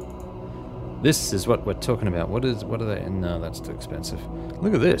 Hey. This is what we're talking about. What are they? No, that's too expensive.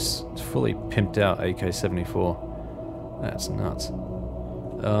 Look at this. It's fully pimped out AK-74. That's nuts.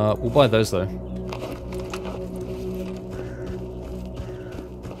 We'll buy those though.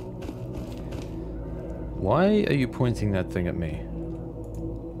 Why are you pointing that thing at me?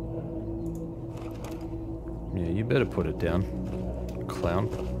 Yeah, you better put it down, clown.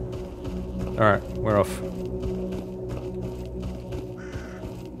 Alright, we're off.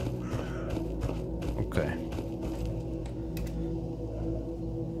 Okay.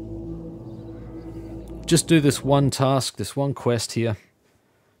 Just do this one task, this one quest here.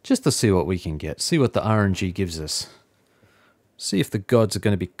 Just to see what we can get. See what the RNG gives us. See if the gods are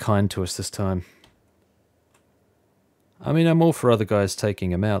going to be kind to us this time. I mean, I'm all for other guys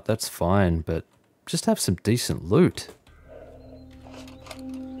taking him out, that's fine, but just have some decent loot.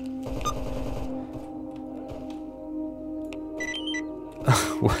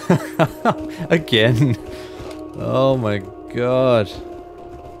 Again. Oh my god.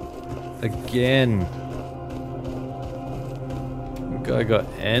 Again. The guy got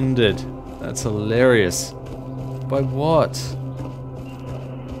ended. That's hilarious. By what?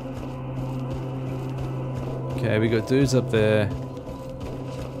 Okay, we got dudes up there.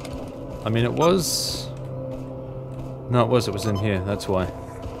 I mean, it was... No, it was in here, that's why.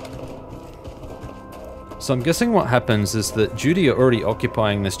 So I'm guessing what happens is that Judy are already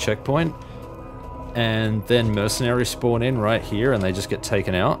occupying this checkpoint, and then mercenaries spawn in right here and they just get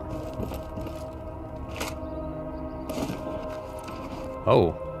taken out.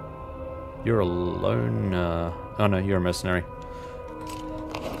 Oh. You're a lone... Oh no, you're a mercenary.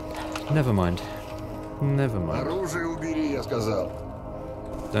 Never mind. Never mind.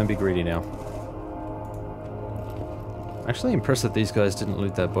 Don't be greedy now. Actually impressed that these guys didn't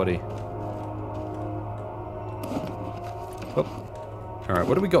loot that body. Oh. Alright,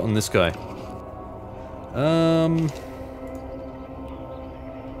 what do we got on this guy?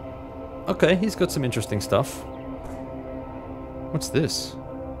 Okay, he's got some interesting stuff. What's this?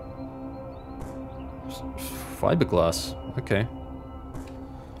 Fiberglass. Okay.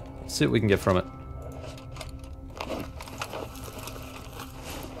 Let's see what we can get from it.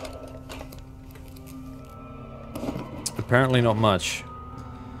 Apparently not much.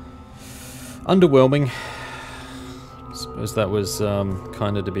 Underwhelming. Suppose that was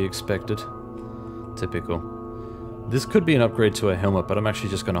kind of to be expected. Typical. This could be an upgrade to a helmet, but I'm actually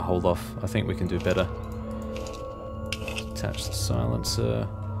just going to hold off. I think we can do better. Attach the silencer.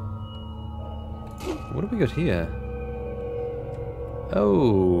 What have we got here?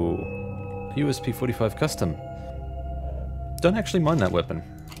 Oh, USP-45 custom. Don't actually mind that weapon.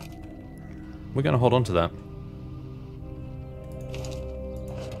 We're going to hold on to that.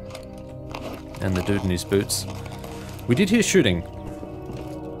 And the dude in his boots. We did hear shooting.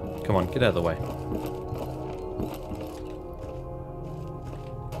 Come on, get out of the way.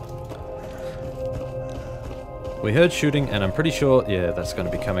 We heard shooting, and I'm pretty sure, yeah, that's going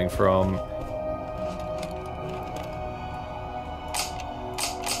to be coming from...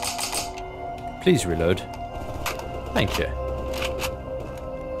 Please reload. Thank you.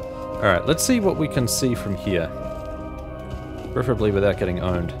 Alright, let's see what we can see from here. Preferably without getting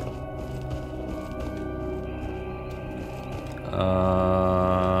owned.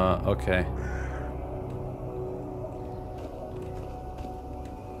 Okay.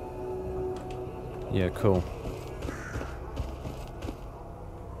 Yeah, cool.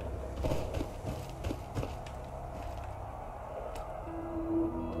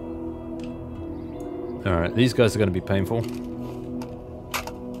 Alright, these guys are going to be painful.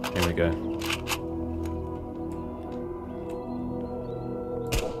 Here we go.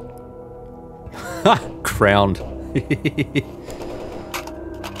 Ha! Crowned.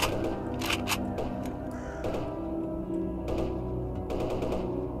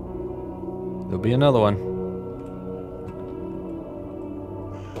 There'll be another one.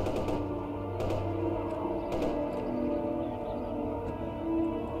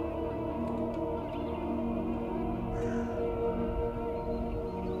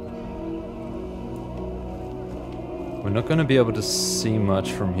 We're not going to be able to see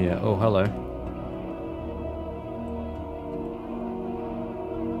much from here. Oh, hello.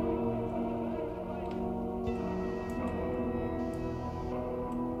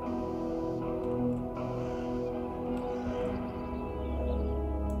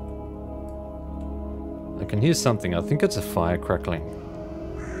 I can hear something. I think it's a fire crackling.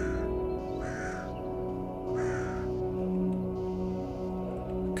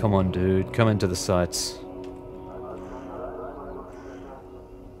 Come on, dude. Come into the sights.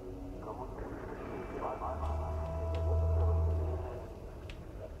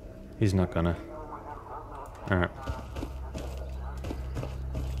 He's not gonna. Alright.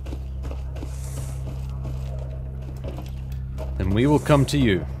 Then we will come to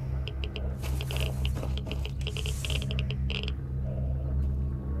you.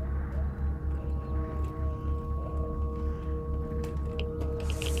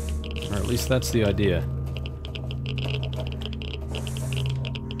 Or at least that's the idea.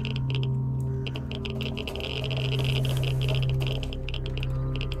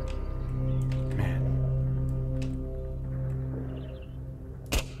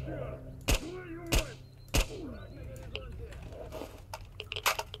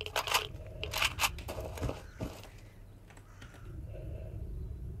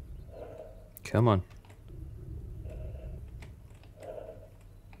 Come on.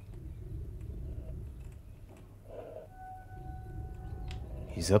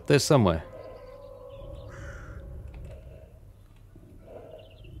 He's up there somewhere.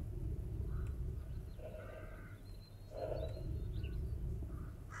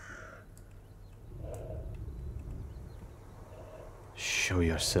 Show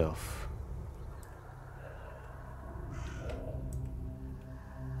yourself.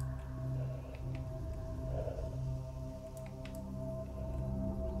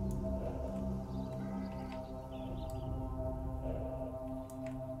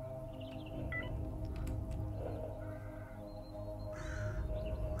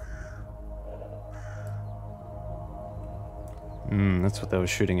 That's what they were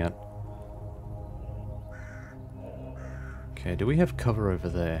shooting at. Okay, do we have cover over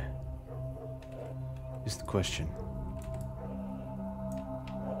there? Is the question.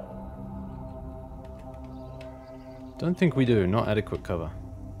 Don't think we do, not adequate cover.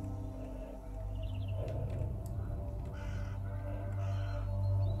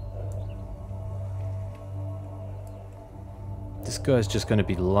 This guy's just going to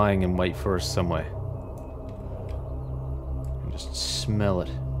be lying in wait for us somewhere. And just smell it.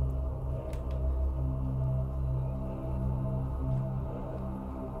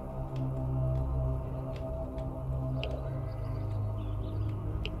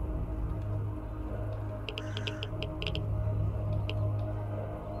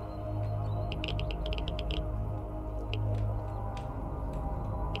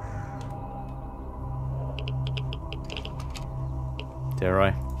 Dare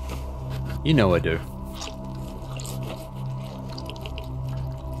I? You know I do.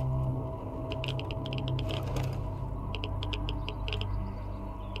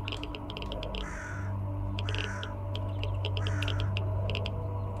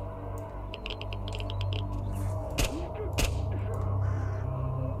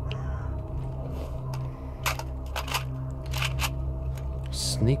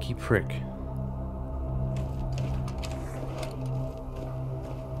 Sneaky prick.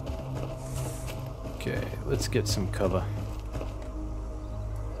 Okay, let's get some cover.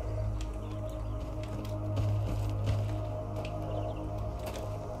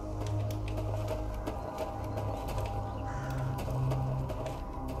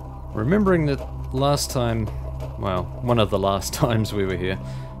 Remembering that last time, well, one of the last times we were here,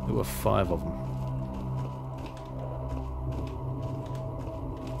 there were 5 of them.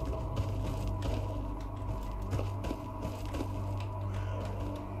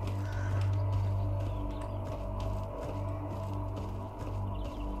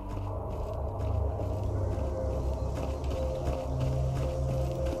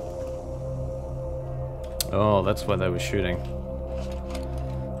 Oh, that's why they were shooting.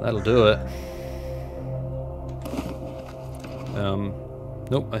 That'll do it.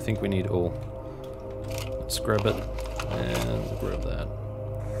 Nope, I think we need all. Let's grab it, and we'll grab that.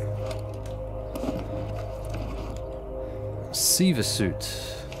 Seaver suit.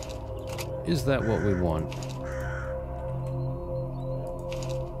 Is that what we want?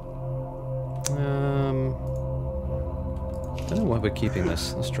 I don't know why we're keeping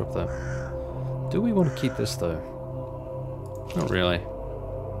this. Let's drop that. Do we want to keep this though? Not really.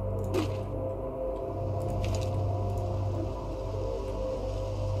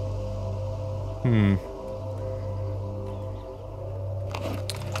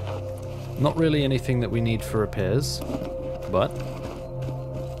 Not really anything that we need for repairs, but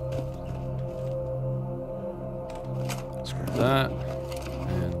let's grab that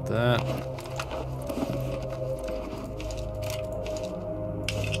and that.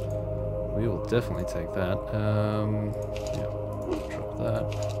 We will definitely take that. Yeah, drop that.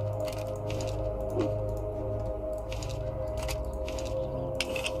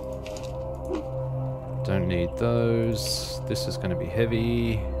 Don't need those. This is going to be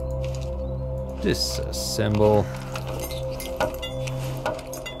heavy. Disassemble.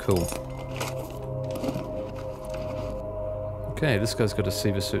 Cool. Okay, this guy's got a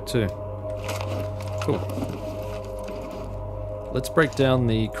Seaver suit too. Cool. Let's break down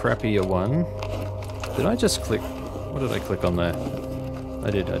the crappier one. Did I just click? What did I click on there? I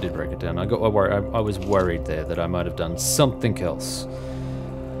did break it down. I was worried there that I might have done something else.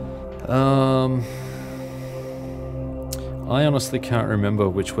 I honestly can't remember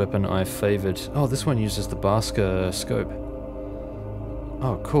which weapon I favored. Oh, this one uses the Basker scope.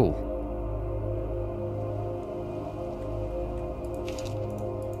 Oh, cool.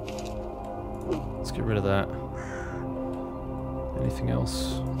 Let's get rid of that. Anything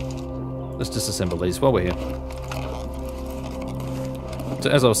else? Let's disassemble these while we're here. So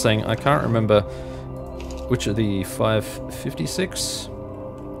as I was saying, I can't remember which of the 556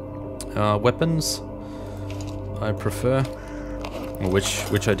 weapons I prefer, or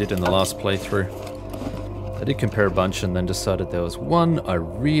which I did in the last playthrough. I did compare a bunch and then decided there was one I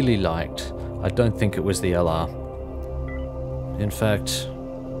really liked. I don't think it was the LR. In fact,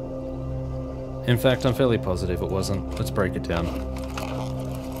 I'm fairly positive it wasn't. Let's break it down.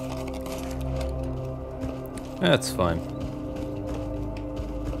 That's fine.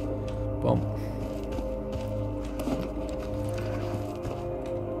 Boom.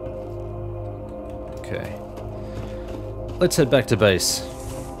 Okay. Let's head back to base.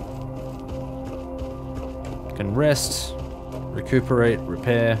 Can rest, recuperate,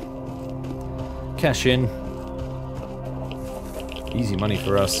 repair, cash in. Easy money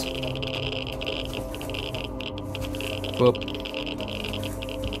for us. Whoop.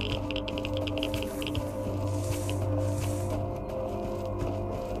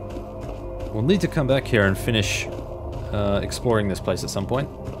 We'll need to come back here and finish exploring this place at some point.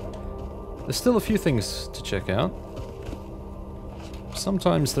 There's still a few things to check out.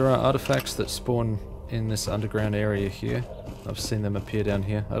 Sometimes there are artifacts that spawn in this underground area here. I've seen them appear down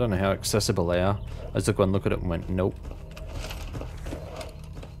here. I don't know how accessible they are. I took one look at it and went, nope.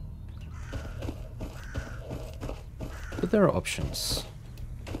 But there are options.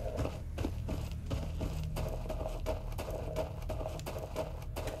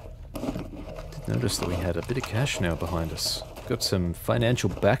 Did notice that we had a bit of cash now behind us. Got some financial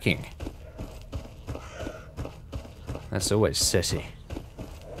backing. That's always sessy.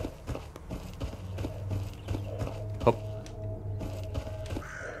 Hop.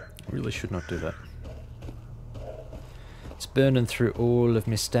 Really should not do that. It's burning through all of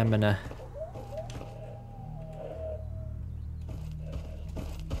my stamina.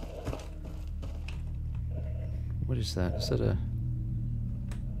 What is that? Is that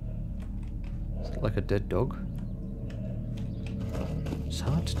like a dead dog? It's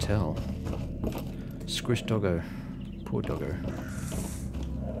hard to tell. Squish doggo. Poor doggo.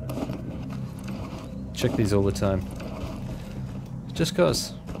 Check these all the time. Just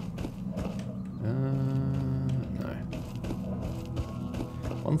cause. No.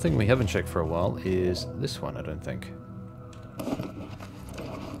 One thing we haven't checked for a while is this one, I don't think.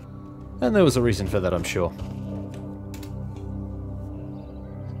 And there was a reason for that, I'm sure.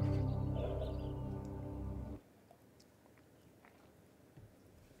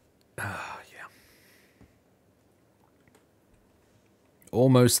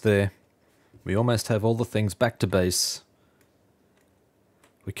 Almost there. We almost have all the things back to base.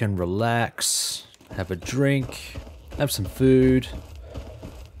 We can relax, have a drink, have some food,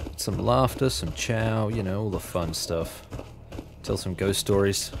 some laughter, some chow, you know, all the fun stuff. Tell some ghost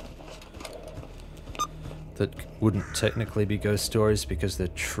stories that wouldn't technically be ghost stories because they're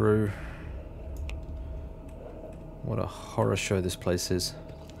true. What a horror show this place is.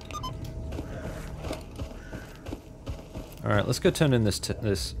 Alright, let's go turn in this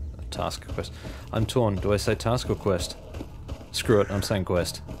task quest. I'm torn. Do I say task or quest? Screw it, I'm saying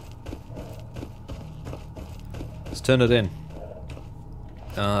quest. Let's turn it in.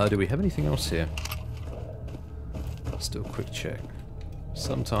 Do we have anything else here? Let's do a quick check.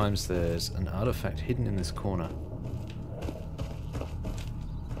 Sometimes there's an artifact hidden in this corner.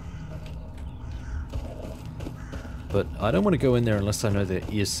 But I don't want to go in there unless I know there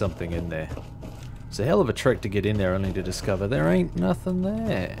is something in there. It's a hell of a trek to get in there only to discover there ain't nothing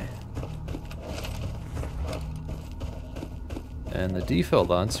there. And the default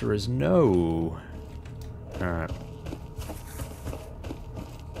answer is no. Alright.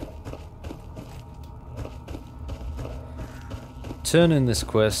 Turn in this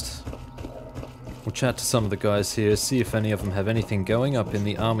quest. We'll chat to some of the guys here, see if any of them have anything going up in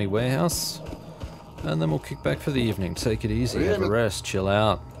the army warehouse. And then we'll kick back for the evening. Take it easy, have a rest, chill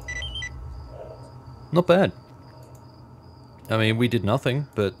out. Not bad. I mean, we did nothing,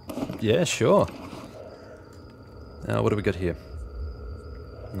 but yeah, sure. What do we got here?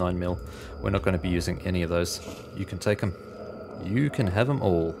 9mm. We're not going to be using any of those. You can take them. You can have them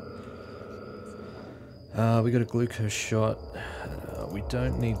all. We got a glucose shot. We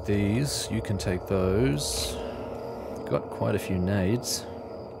don't need these. You can take those. Got quite a few nades.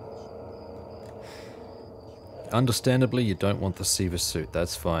 Understandably, you don't want the Seaver suit.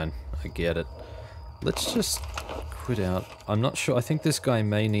 That's fine. I get it. Let's just quit out. I'm not sure. I think this guy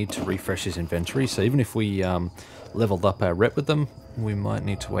may need to refresh his inventory. So even if we leveled up our rep with them, we might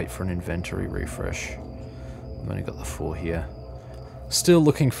need to wait for an inventory refresh. We've only got the 4 here. Still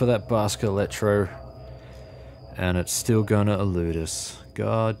looking for that Basque Electro. And it's still gonna elude us.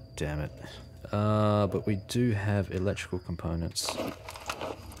 God damn it. But we do have electrical components.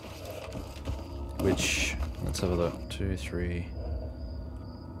 Which, let's have a look. 2, 3.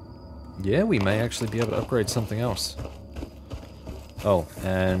 Yeah, we may actually be able to upgrade something else. Oh,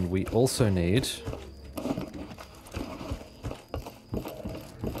 and we also need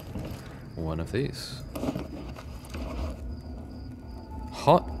one of these.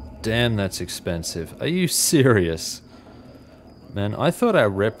 Hot damn, that's expensive. Are you serious? Man, I thought our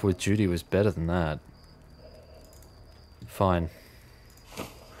rep with Judy was better than that. Fine.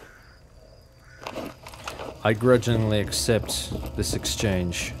 I grudgingly accept this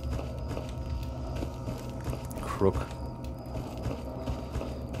exchange. Crook.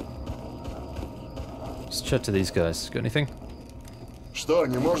 Let's chat to these guys. Got anything? Что,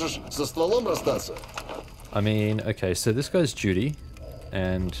 не можешь со стволом расстаться? I mean, okay, so this guy's Judy,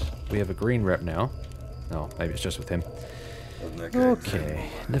 and we have a green rep now. Oh, maybe it's just with him. Okay,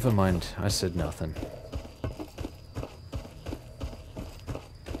 never mind. I said nothing.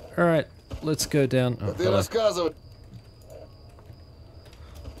 Alright, let's go down. Oh, Ты рассказывай.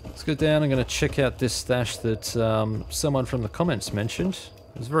 Let's go down. I'm going to check out this stash that someone from the comments mentioned.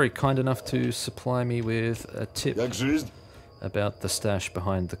 He was very kind enough to supply me with a tip Как жизнь? about the stash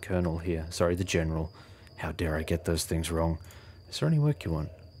behind the colonel here. Sorry, the general. How dare I get those things wrong? Is there any work you want?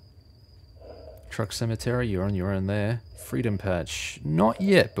 Truck cemetery, you're on your own there. Freedom patch. Not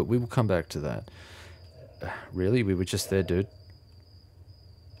yet, but we will come back to that. Really? We were just there, dude?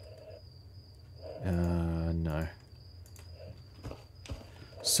 No.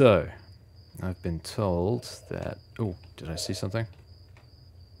 So, I've been told that... Oh, did I see something?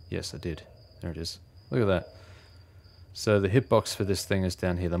 Yes, I did. There it is. Look at that. So the hitbox for this thing is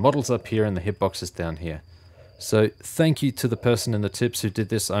down here. The model's up here and the hitbox is down here. So thank you to the person in the tips who did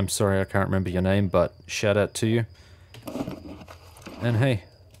this. I'm sorry I can't remember your name, but shout out to you. And hey,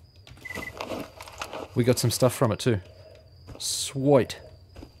 we got some stuff from it too. Sweet.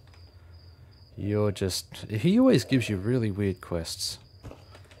 You're just... He always gives you really weird quests.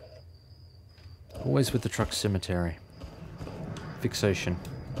 Always with the truck cemetery. Fixation.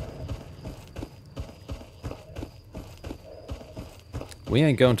 We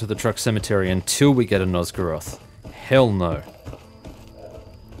ain't going to the truck cemetery until we get a Nosgoroth. Hell no.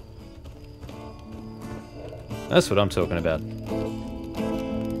 That's what I'm talking about.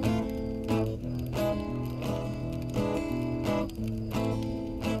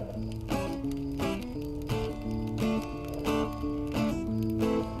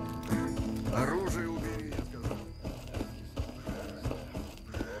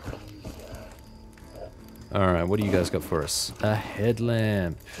 Alright, what do you guys got for us? A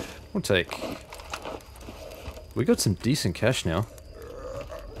headlamp. We'll take. We got some decent cash now.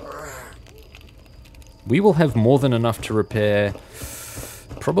 We will have more than enough to repair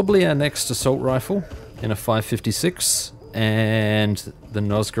probably our next assault rifle in a 5.56 and the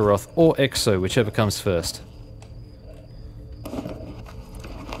Nosgoroth or Exo, whichever comes first.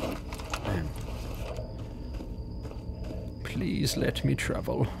 Man. Please let me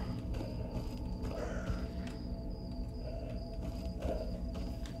travel.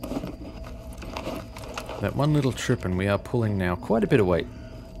 That one little trip and we are pulling now quite a bit of weight.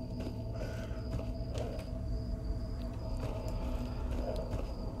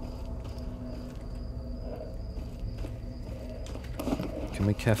 Can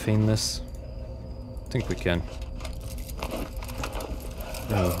we caffeine this? I think we can.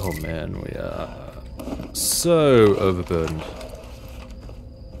 Oh man, we are so overburdened.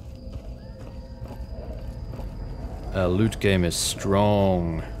 Our loot game is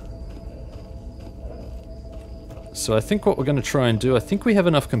strong. So I think what we're going to try and do, I think we have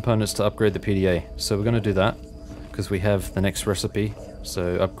enough components to upgrade the PDA. So we're going to do that, because we have the next recipe.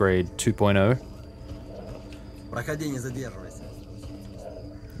 So upgrade 2.0.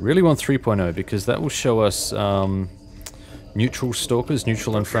 Really want 3.0, because that will show us neutral stalkers,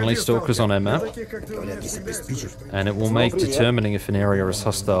 neutral and friendly stalkers on our map. And it will make determining if an area is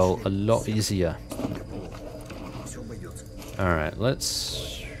hostile a lot easier. Alright,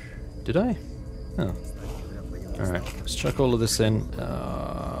 let's... Did I? Oh. Alright, let's chuck all of this in.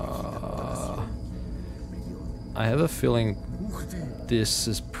 I have a feeling this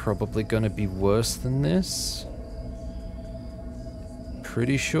is probably going to be worse than this.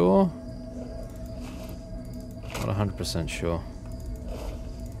 Pretty sure. Not 100% sure.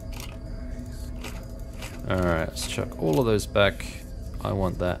 Alright, let's chuck all of those back. I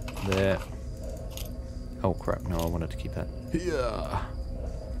want that there. Oh crap, no, I wanted to keep that. Yeah.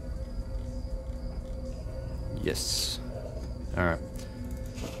 Yes. Alright.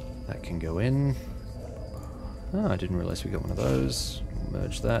 That can go in. Oh, I didn't realize we got one of those.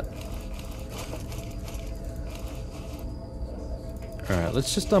 Merge that. Alright,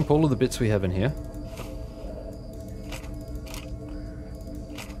 let's just dump all of the bits we have in here.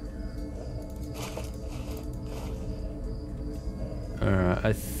 Alright,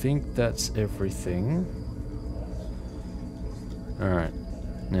 I think that's everything. Alright,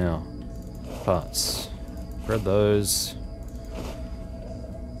 now, parts. Grab those.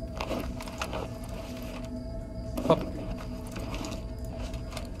 Pop.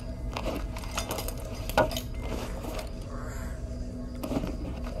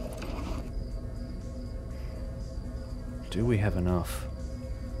 Do we have enough?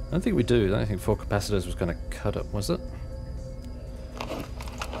 I don't think we do. I don't think 4 capacitors was going to cut it, was it?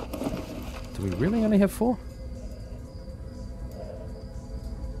 Do we really only have 4?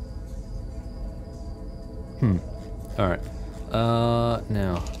 Alright.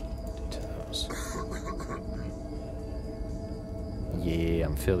 Now. Details. Yeah,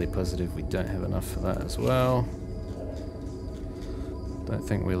 I'm fairly positive we don't have enough for that as well. Don't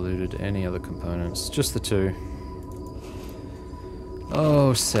think we looted any other components. Just the 2.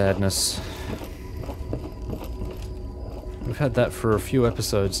 Oh, sadness. We've had that for a few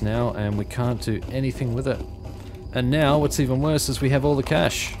episodes now, and we can't do anything with it. And now, what's even worse is we have all the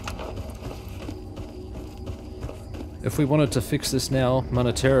cash. If we wanted to fix this now,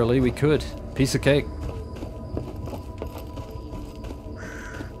 monetarily, we could. Piece of cake.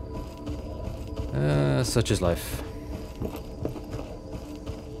 Such is life.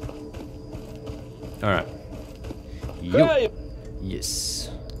 Alright. Yo.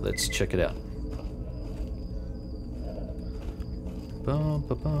 Yes. Let's check it out.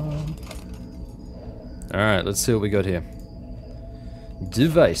 Alright, let's see what we got here.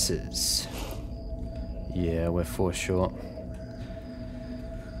 Devices. Yeah, we're 4 short.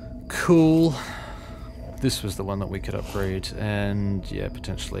 Cool. This was the one that we could upgrade, and yeah,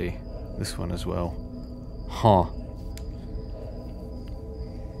 potentially this one as well. Huh.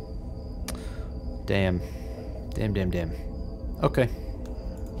 Damn. Damn. Okay.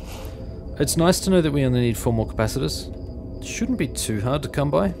 It's nice to know that we only need 4 more capacitors. Shouldn't be too hard to come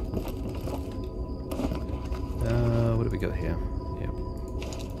by. What do we got here? Yep.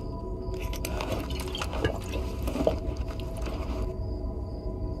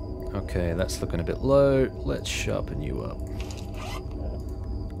 Okay, that's looking a bit low. Let's sharpen you up.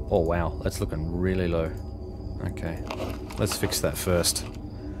 Oh wow, that's looking really low. Okay, let's fix that first.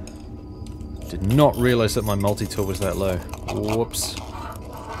 Did not realize that my multi-tool was that low. Whoops.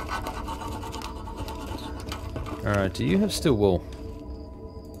 Alright, do you have steel wool?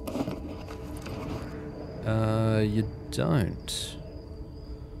 You don't.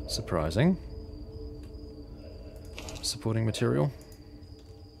 Surprising. Supporting material.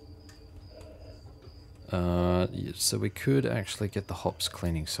 So we could actually get the hops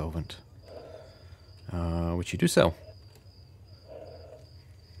cleaning solvent. Which you do sell.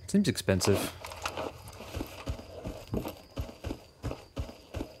 Seems expensive.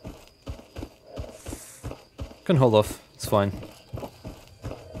 Can hold off, it's fine.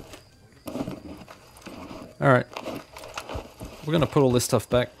 Alright. We're gonna put all this stuff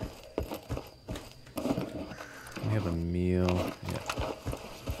back. We have a meal. Yeah.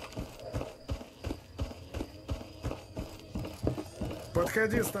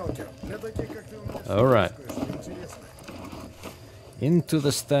 Alright. Into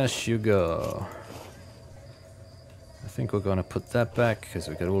the stash you go. I think we're gonna put that back because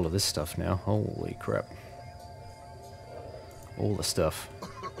we got all of this stuff now. Holy crap. All the stuff.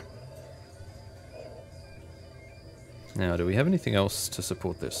 Now, do we have anything else to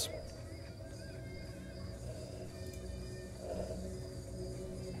support this?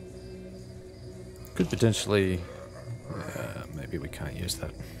 Could potentially... maybe we can't use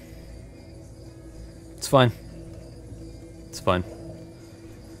that. It's fine. It's fine.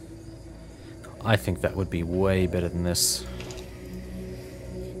 I think that would be way better than this.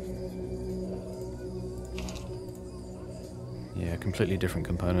 Yeah, completely different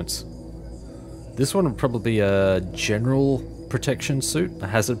components. This one would probably be a general protection suit, a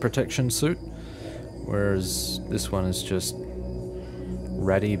hazard protection suit, whereas this one is just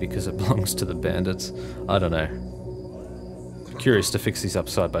ratty because it belongs to the bandits. I don't know. Curious to fix these up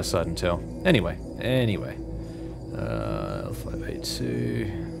side by side and tell. Anyway.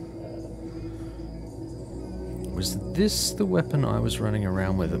 L582. Was this the weapon I was running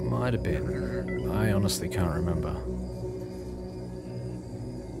around with? It might have been. I honestly can't remember.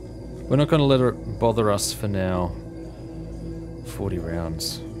 We're not going to let it bother us for now. 40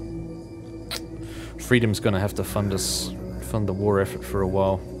 rounds. Freedom's going to have to fund the war effort for a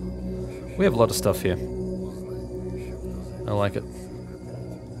while. We have a lot of stuff here. I like it.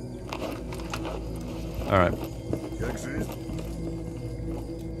 Alright.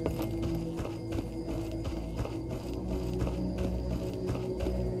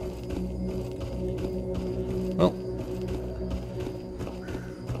 Well.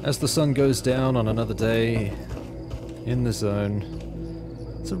 As the sun goes down on another day in the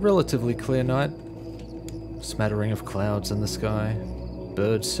zone, it's a relatively clear night. Smattering of clouds in the sky,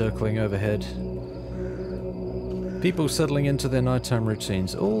 birds circling overhead. People settling into their nighttime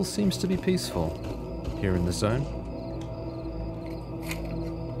routines. All seems to be peaceful here in the zone.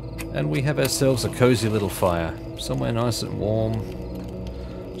 And we have ourselves a cozy little fire, somewhere nice and warm,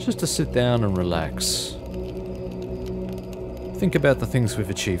 just to sit down and relax. Think about the things we've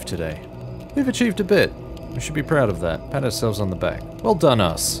achieved today. We've achieved a bit. We should be proud of that. Pat ourselves on the back. Well done,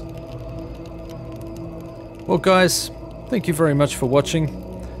 us. Well, guys, thank you very much for watching.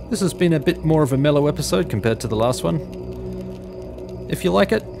 This has been a bit more of a mellow episode compared to the last one. If you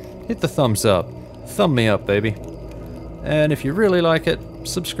like it, hit the thumbs up. Thumb me up, baby. And if you really like it,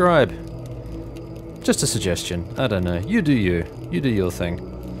 subscribe. Just a suggestion. I don't know. You do you. You do your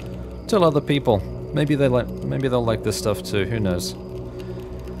thing. Tell other people. Maybe they'll like this stuff too. Who knows?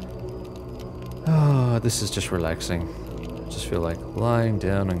 Oh, this is just relaxing. I just feel like lying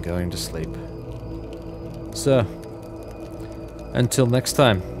down and going to sleep. So, until next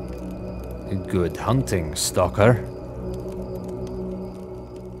time. Good hunting, Stalker.